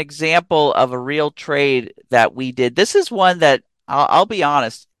you an example of a real trade that we did. This is one that I'll be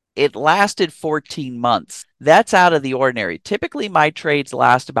honest, it lasted 14 months. That's out of the ordinary. Typically, my trades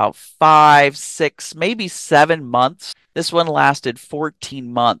last about 5, 6, maybe 7 months. This one lasted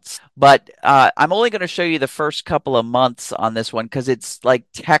 14 months. But I'm only going to show you the first couple of months on this one because it's like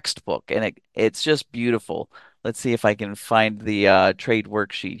textbook and it's just beautiful. Let's see if I can find the trade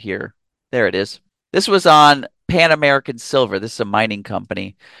worksheet here. There it is. This was on Pan American Silver. This is a mining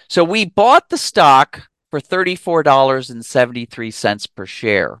company. So we bought the stock for $34.73 per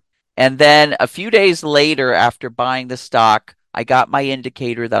share. And then a few days later, after buying the stock, I got my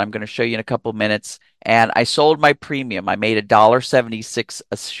indicator that I'm going to show you in a couple minutes, and I sold my premium. I made $1.76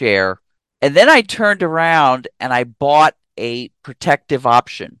 a share. And then I turned around and I bought a protective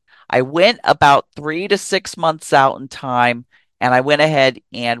option. I went about 3 to 6 months out in time, and I went ahead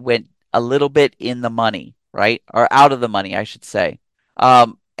and went a little bit in the money, right? Or out of the money, I should say.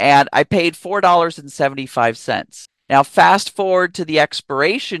 And I paid $4.75. Now, fast forward to the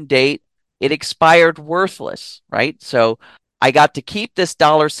expiration date, it expired worthless, right? So I got to keep this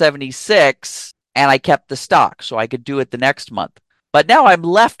 $1.76 and I kept the stock so I could do it the next month. But now I'm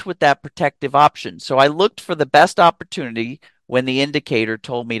left with that protective option. So I looked for the best opportunity when the indicator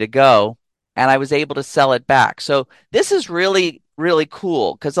told me to go, and I was able to sell it back. So this is really, really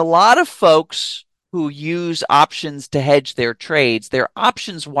cool because a lot of folks who use options to hedge their trades, their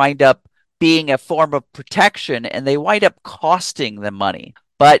options wind up being a form of protection and they wind up costing them money.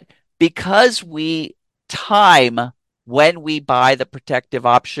 But because we time when we buy the protective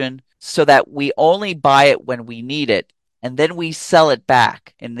option so that we only buy it when we need it and then we sell it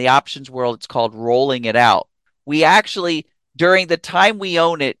back. In the options world, it's called rolling it out. We actually, during the time we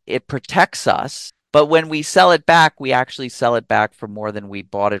own it, it protects us. But when we sell it back, we actually sell it back for more than we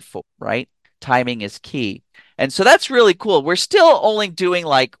bought it for, right? Timing is key. And so that's really cool. We're still only doing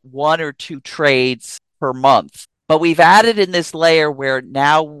like one or two trades per month. But we've added in this layer where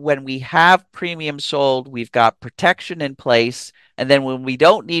now when we have premium sold, we've got protection in place. And then when we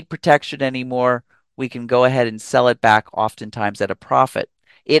don't need protection anymore, we can go ahead and sell it back oftentimes at a profit.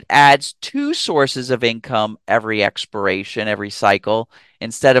 It adds two sources of income every expiration, every cycle,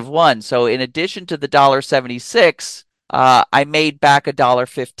 instead of one. So in addition to the $1.76, I made back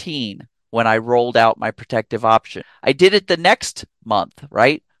 $1.15 when I rolled out my protective option. I did it the next month,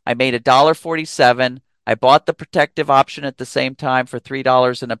 right? I made $1.47. I bought the protective option at the same time for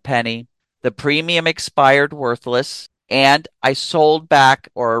 $3 and a penny. The premium expired worthless, and I sold back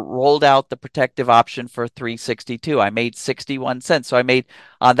or rolled out the protective option for 362. I made 61 cents. So I made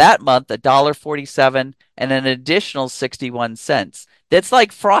on that month $1.47 and an additional 61 cents. That's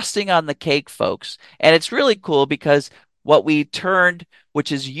like frosting on the cake, folks. And it's really cool because what we turned,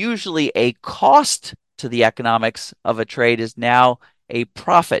 which is usually a cost to the economics of a trade, is now a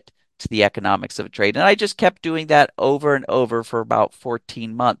profit to the economics of a trade. And I just kept doing that over and over for about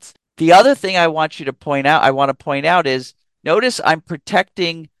 14 months. The other thing I want to point out is notice I'm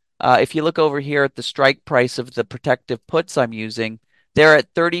protecting. If you look over here at the strike price of the protective puts I'm using, they're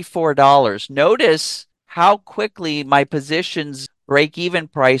at $34. Notice how quickly my position's break even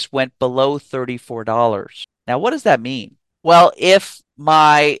price went below $34. Now, what does that mean? Well, if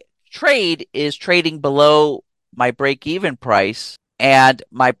my trade is trading below my break even price and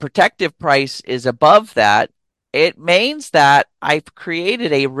my protective price is above that, it means that I've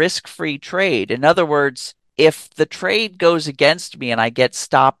created a risk-free trade. In other words, if the trade goes against me and I get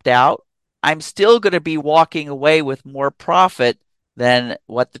stopped out, I'm still going to be walking away with more profit than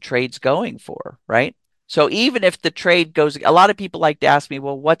what the trade's going for, right? So even if the trade goes, a lot of people like to ask me,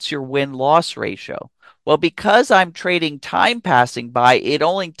 well, what's your win-loss ratio? Well, because I'm trading time passing by, it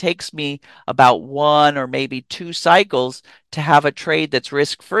only takes me about one or maybe two cycles to have a trade that's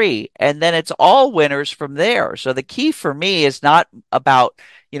risk free. And then it's all winners from there. So the key for me is not about,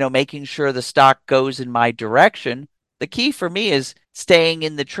 making sure the stock goes in my direction. The key for me is staying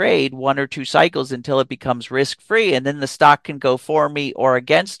in the trade one or two cycles until it becomes risk free. And then the stock can go for me or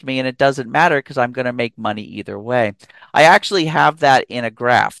against me. And it doesn't matter because I'm going to make money either way. I actually have that in a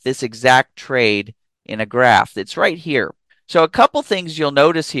graph, this exact trade in a graph. It's right here. So a couple things you'll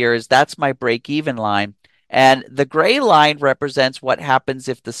notice here is that's my break even line. And the gray line represents what happens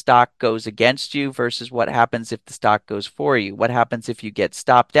if the stock goes against you versus what happens if the stock goes for you. What happens if you get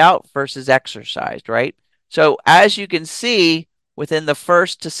stopped out versus exercised, right? So as you can see, within the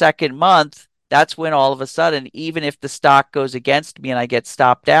first to second month, that's when all of a sudden, even if the stock goes against me and I get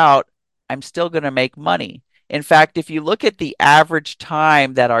stopped out, I'm still going to make money. In fact, if you look at the average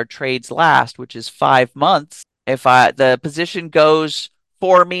time that our trades last, which is 5 months, if the position goes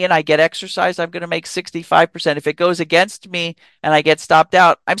for me and I get exercised, I'm going to make 65%. If it goes against me and I get stopped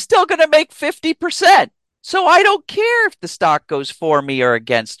out, I'm still going to make 50%. So I don't care if the stock goes for me or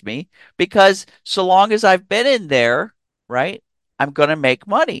against me because so long as I've been in there, right, I'm going to make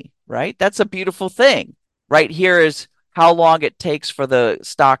money, right? That's a beautiful thing. Right here is how long it takes for the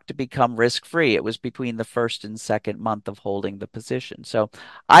stock to become risk-free. It was between the first and second month of holding the position. So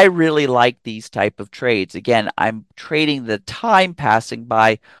I really like these type of trades. Again, I'm trading the time passing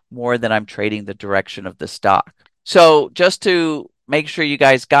by more than I'm trading the direction of the stock. So just to make sure you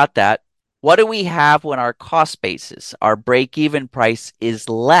guys got that, what do we have when our cost basis, our break-even price is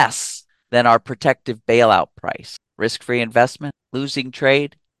less than our protective bailout price? Risk-free investment, losing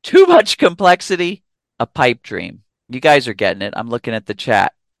trade, too much complexity, a pipe dream. You guys are getting it. I'm looking at the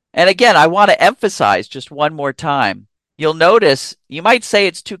chat. And again, I want to emphasize just one more time. You'll notice you might say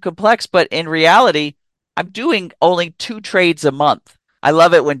it's too complex, but in reality, I'm doing only 2 trades a month. I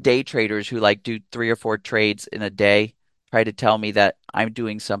love it when day traders who like do 3 or 4 trades in a day try to tell me that I'm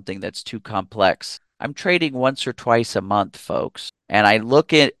doing something that's too complex. I'm trading once or twice a month, folks. And I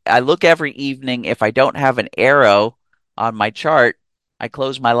look every evening. If I don't have an arrow on my chart, I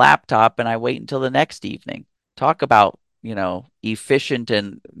close my laptop and I wait until the next evening. Talk about, efficient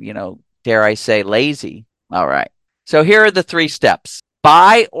and, dare I say, lazy. All right. So here are the three steps.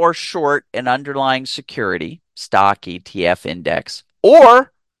 Buy or short an underlying security, stock, ETF, index,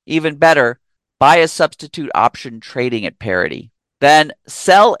 or even better, buy a substitute option trading at parity. Then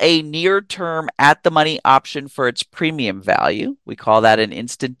sell a near term at the money option for its premium value. We call that an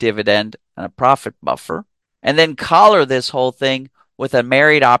instant dividend and a profit buffer. And then collar this whole thing with a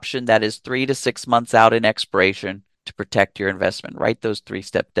married option that is 3 to 6 months out in expiration to protect your investment. Write those three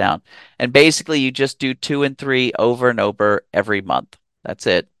steps down. And basically, you just do 2 and 3 over and over every month. That's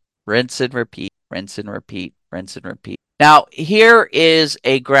it. Rinse and repeat, rinse and repeat, rinse and repeat. Now, here is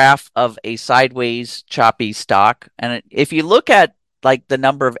a graph of a sideways choppy stock. And if you look at like the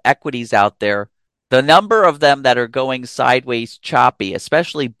number of equities out there, the number of them that are going sideways choppy,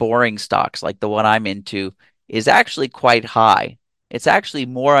 especially boring stocks like the one I'm into, is actually quite high. It's actually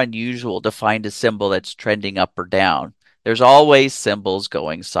more unusual to find a symbol that's trending up or down. There's always symbols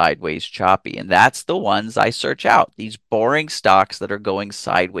going sideways choppy, and that's the ones I search out, these boring stocks that are going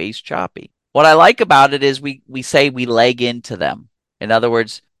sideways choppy. What I like about it is we say we leg into them. In other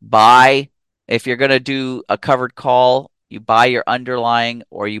words, buy, if you're going to do a covered call, you buy your underlying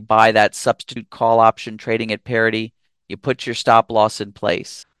or you buy that substitute call option trading at parity, you put your stop loss in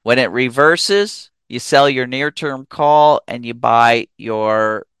place. When it reverses, you sell your near term call and you buy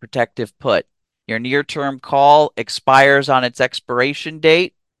your protective put. Your near term call expires on its expiration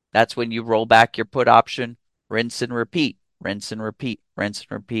date. That's when you roll back your put option, rinse and repeat, rinse and repeat, rinse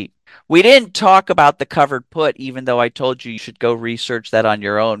and repeat. We didn't talk about the covered put, even though I told you should go research that on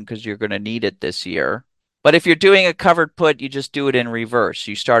your own because you're going to need it this year. But if you're doing a covered put, you just do it in reverse.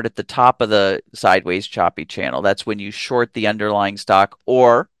 You start at the top of the sideways choppy channel. That's when you short the underlying stock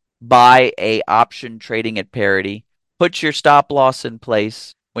or buy a option trading at parity. Put your stop loss in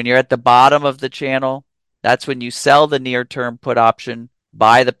place. When you're at the bottom of the channel, that's when you sell the near-term put option,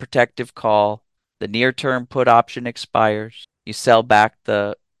 buy the protective call. The near-term put option expires. You sell back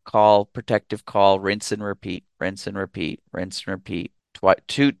the call, protective call, rinse and repeat, rinse and repeat, rinse and repeat.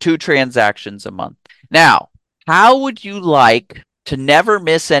 Two transactions a month. Now, how would you like to never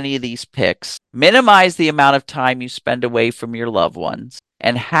miss any of these picks, minimize the amount of time you spend away from your loved ones,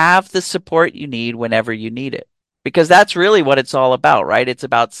 and have the support you need whenever you need it? Because that's really what it's all about, right? It's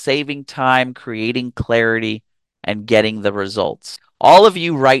about saving time, creating clarity, and getting the results. All of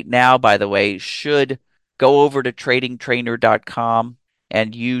you right now, by the way, should go over to tradingtrainer.com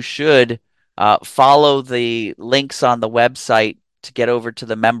and you should follow the links on the website to get over to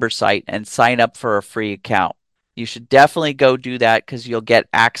the member site and sign up for a free account. You should definitely go do that because you'll get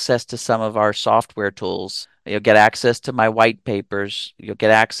access to some of our software tools. You'll get access to my white papers. You'll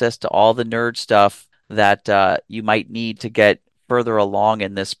get access to all the nerd stuff that you might need to get further along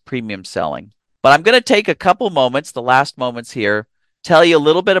in this premium selling. But I'm going to take a couple moments, the last moments here, tell you a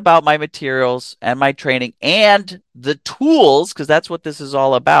little bit about my materials and my training and the tools, because that's what this is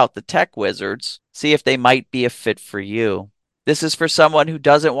all about, the tech wizards, see if they might be a fit for you. This is for someone who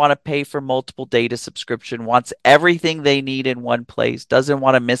doesn't want to pay for multiple data subscription, wants everything they need in one place, doesn't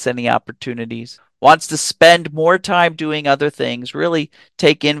want to miss any opportunities, wants to spend more time doing other things, really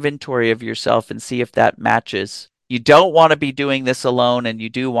take inventory of yourself and see if that matches. You don't want to be doing this alone, and you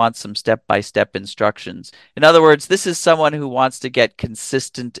do want some step-by-step instructions. In other words, this is someone who wants to get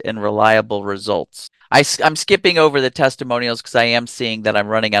consistent and reliable results. I'm skipping over the testimonials because I am seeing that I'm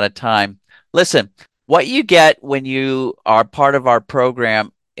running out of time. Listen, what you get when you are part of our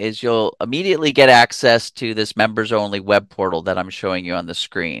program is you'll immediately get access to this members-only web portal that I'm showing you on the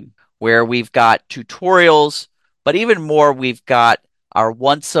screen, where we've got tutorials, but even more, we've got our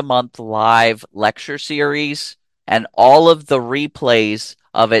once-a-month live lecture series and all of the replays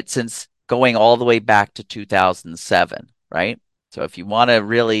of it since going all the way back to 2007, right? So if you want to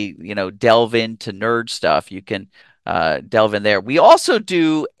really, delve into nerd stuff, you can delve in there. We also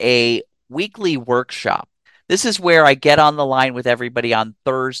do a weekly workshop. This is where I get on the line with everybody on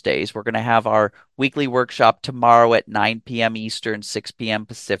Thursdays. We're going to have our weekly workshop tomorrow at 9 p.m. Eastern, 6 p.m.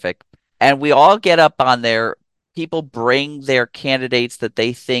 Pacific. And we all get up on there. People bring their candidates that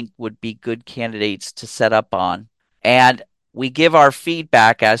they think would be good candidates to set up on. And we give our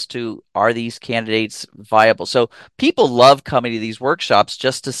feedback as to, are these candidates viable? So people love coming to these workshops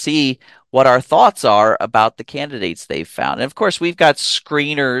just to see what our thoughts are about the candidates they've found. And of course, we've got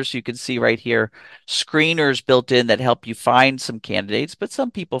screeners. You can see right here, screeners built in that help you find some candidates, but some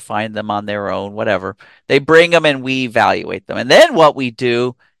people find them on their own, whatever. They bring them and we evaluate them. And then what we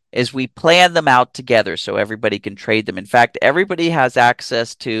do is we plan them out together so everybody can trade them. In fact, everybody has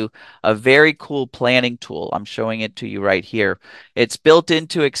access to a very cool planning tool. I'm showing it to you right here. It's built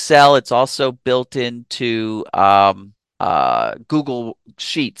into Excel. It's also built into Google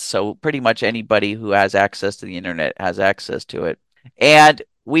Sheets. So pretty much anybody who has access to the internet has access to it. And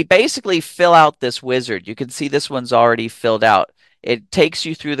we basically fill out this wizard. You can see this one's already filled out. It takes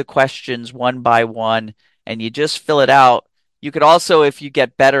you through the questions one by one, and you just fill it out. You could also, if you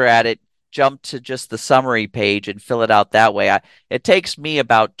get better at it, jump to just the summary page and fill it out that way. It takes me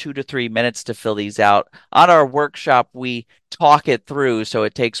about 2 to 3 minutes to fill these out. On our workshop, we talk it through, so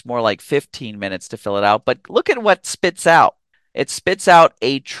it takes more like 15 minutes to fill it out. But look at what spits out. It spits out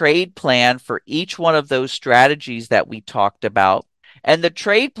a trade plan for each one of those strategies that we talked about. And the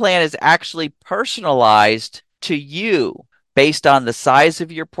trade plan is actually personalized to you based on the size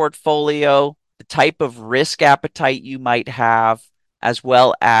of your portfolio, the type of risk appetite you might have, as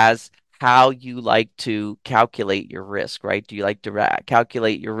well as how you like to calculate your risk, right? Do you like to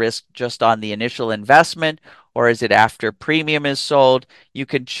calculate your risk just on the initial investment, or is it after premium is sold? You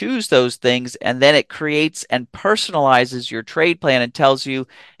can choose those things, and then it creates and personalizes your trade plan and tells you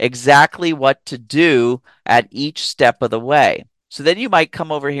exactly what to do at each step of the way. So then you might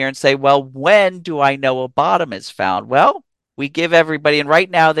come over here and say, well, when do I know a bottom is found? Well, we give everybody, and right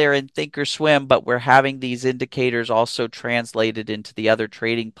now they're in Thinkorswim, but we're having these indicators also translated into the other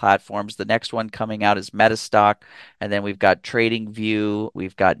trading platforms. The next one coming out is Metastock, and then we've got TradingView,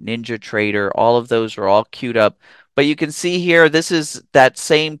 we've got NinjaTrader. All of those are all queued up. But you can see here, this is that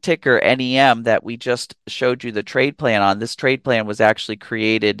same ticker, NEM, that we just showed you the trade plan on. This trade plan was actually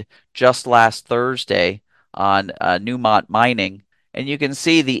created just last Thursday on Newmont Mining. And you can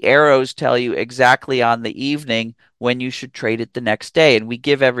see the arrows tell you exactly on the evening when you should trade it the next day. And we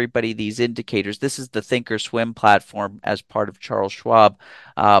give everybody these indicators. This is the Thinkorswim platform as part of Charles Schwab.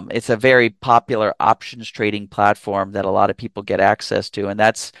 It's a very popular options trading platform that a lot of people get access to. And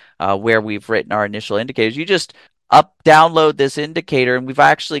that's where we've written our initial indicators. You just download this indicator, and we've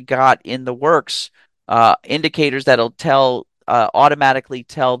actually got in the works indicators that'll automatically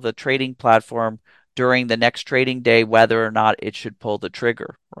tell the trading platform during the next trading day whether or not it should pull the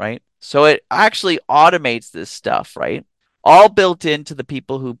trigger, right? So it actually automates this stuff, right? All built into the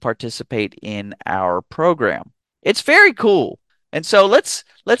people who participate in our program. It's very cool. And so let's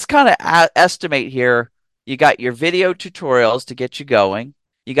kind of estimate here. You got your video tutorials to get you going.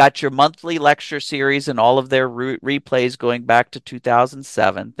 You got your monthly lecture series and all of their replays going back to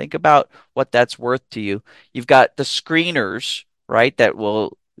 2007. Think about what that's worth to you. You've got the screeners, right, that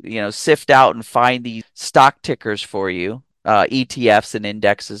will sift out and find these stock tickers for you, ETFs and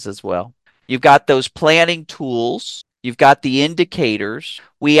indexes as well. You've got those planning tools. You've got the indicators.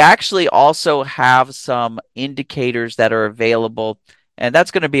 We actually also have some indicators that are available, and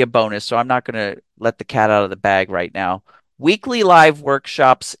that's going to be a bonus, so I'm not going to let the cat out of the bag right now. Weekly live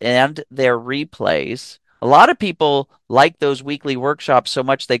workshops and their replays. A lot of people like those weekly workshops so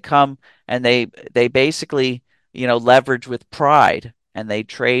much they come and they basically, leverage with pride, and they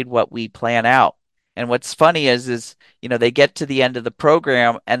trade what we plan out. And what's funny is they get to the end of the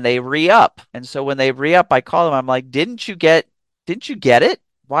program and they re-up. And so when they re-up, I call them, I'm like, didn't you get it?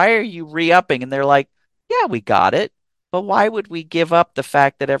 Why are you re-upping? And they're like, yeah, we got it. But why would we give up the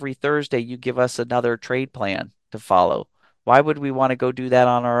fact that every Thursday you give us another trade plan to follow? Why would we want to go do that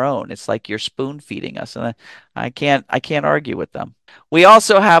on our own? It's like you're spoon feeding us. And I can't argue with them. We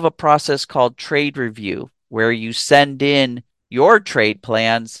also have a process called trade review where you send in your trade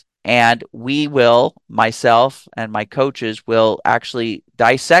plans, and myself and my coaches will actually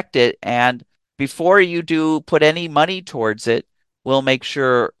dissect it. And before you do put any money towards it, we'll make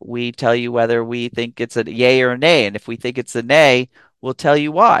sure we tell you whether we think it's a yay or a nay. And if we think it's a nay, we'll tell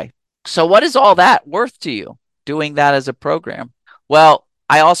you why. So what is all that worth to you doing that as a program? Well,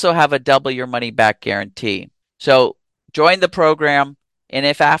 I also have a double your money back guarantee. So join the program. And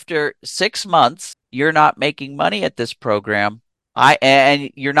if after 6 months you're not making money at this program,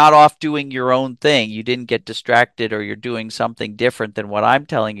 and you're not off doing your own thing, you didn't get distracted, or you're doing something different than what I'm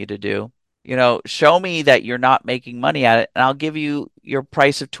telling you to do, show me that you're not making money at it, and I'll give you your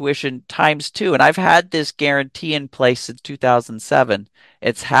price of tuition times two. And I've had this guarantee in place since 2007.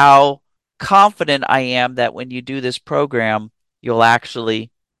 It's how confident I am that when you do this program, you'll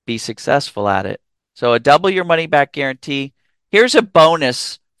actually be successful at it. So a double your money back guarantee. Here's a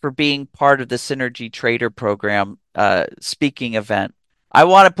bonus for being part of the Synergy Trader program speaking event. I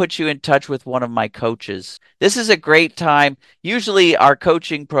want to put you in touch with one of my coaches. This is a great time. Usually our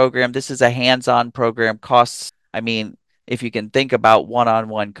coaching program, this is a hands-on program, costs, if you can think about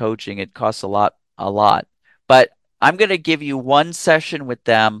one-on-one coaching, it costs a lot. But I'm going to give you one session with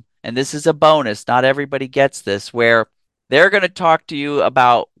them, and this is a bonus. Not everybody gets this, where they're going to talk to you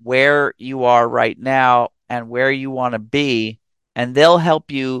about where you are right now and where you want to be, and they'll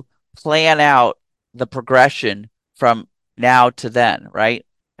help you plan out the progression from now to then, right?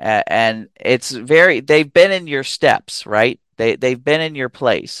 And they've been in your steps, right? They've been in your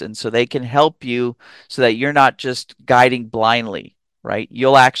place, and so they can help you so that you're not just guiding blindly, right?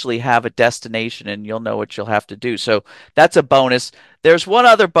 You'll actually have a destination and you'll know what you'll have to do. So that's a bonus. There's one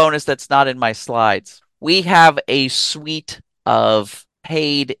other bonus that's not in my slides. We have a suite of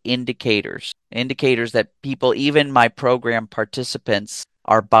paid indicators, indicators that people, even my program participants,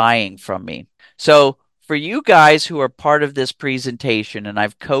 are buying from me. So for you guys who are part of this presentation, and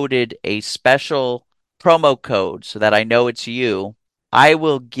I've coded a special promo code so that I know it's you, I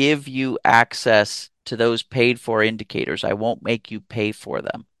will give you access to those paid for indicators. I won't make you pay for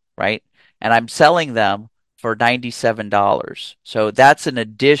them, right? And I'm selling them for $97. So that's an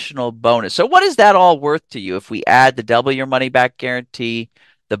additional bonus. So what is that all worth to you if we add the double your money back guarantee,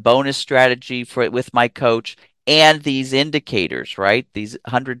 the bonus strategy for it with my coach, and these indicators, right? These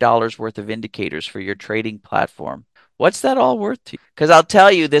 $100 worth of indicators for your trading platform. What's that all worth to you? Because I'll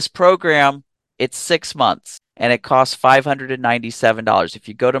tell you, this program, it's 6 months and it costs $597. If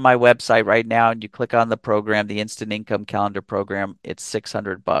you go to my website right now and you click on the program, the Instant Income Calendar program, it's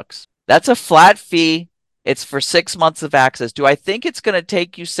 $600. That's a flat fee. It's for 6 months of access. Do I think it's going to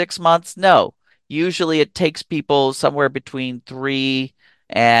take you 6 months? No. Usually it takes people somewhere between 3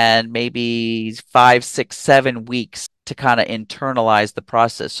 and maybe 5, 6, 7 weeks to kind of internalize the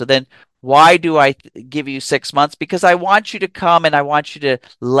process. So then why do I give you 6 months? Because I want you to come and I want you to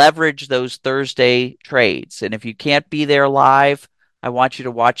leverage those Thursday trades. And if you can't be there live, I want you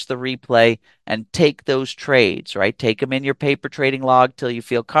to watch the replay and take those trades, right? Take them in your paper trading log till you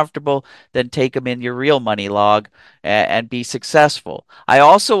feel comfortable, then take them in your real money log and be successful. I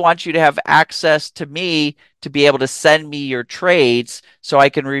also want you to have access to me to be able to send me your trades so I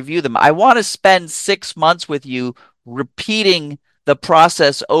can review them. I want to spend 6 months with you repeating the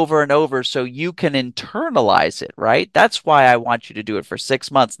process over and over so you can internalize it, right? That's why I want you to do it for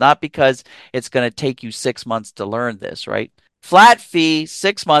 6 months, not because it's going to take you 6 months to learn this, right? Flat fee,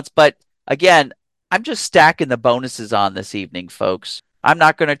 6 months. But again, I'm just stacking the bonuses on this evening, folks. I'm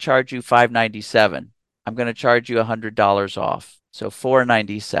not going to charge you $597. I'm going to charge you $100 off. So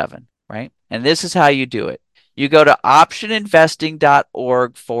 $497, right? And this is how you do it. You go to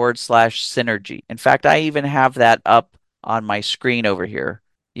optioninvesting.org/synergy. In fact, I even have that up on my screen over here.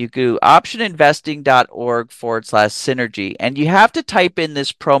 You go optioninvesting.org/synergy, and you have to type in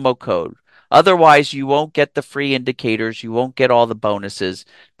this promo code. Otherwise, you won't get the free indicators. You won't get all the bonuses.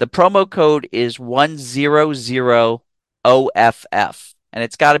 The promo code is 100OFF, and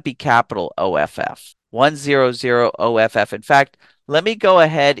it's got to be capital OFF. 100OFF. In fact, let me go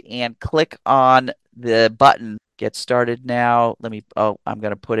ahead and click on the button, get started now. I'm going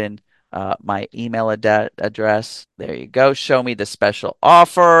to put in my email address. There you go. Show me the special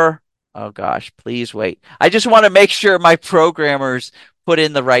offer. Oh gosh, please wait. I just want to make sure my programmers put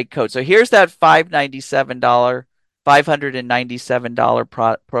in the right code. So here's that $597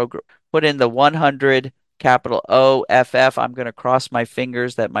 program. Put in the 100 capital OFF. I'm going to cross my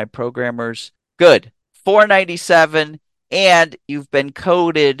fingers that my programmers. Good. 497, and you've been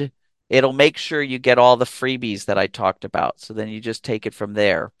coded. It'll make sure you get all the freebies that I talked about. So then you just take it from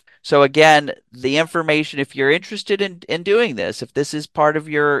there. So again, the information, if you're interested in doing this, if this is part of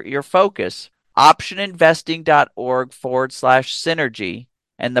your focus, optioninvesting.org/synergy,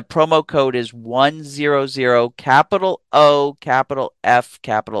 and the promo code is 100 capital O capital F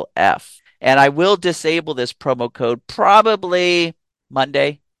capital F. And I will disable this promo code probably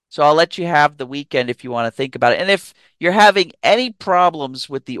Monday. So I'll let you have the weekend if you want to think about it. And if you're having any problems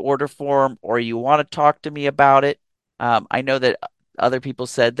with the order form or you want to talk to me about it, I know that other people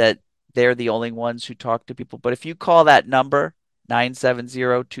said that they're the only ones who talk to people. But if you call that number,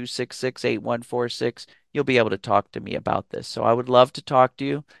 970-266-8146, you'll be able to talk to me about this. So I would love to talk to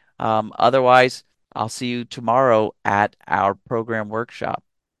you. Otherwise, I'll see you tomorrow at our program workshop.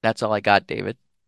 That's all I got, David.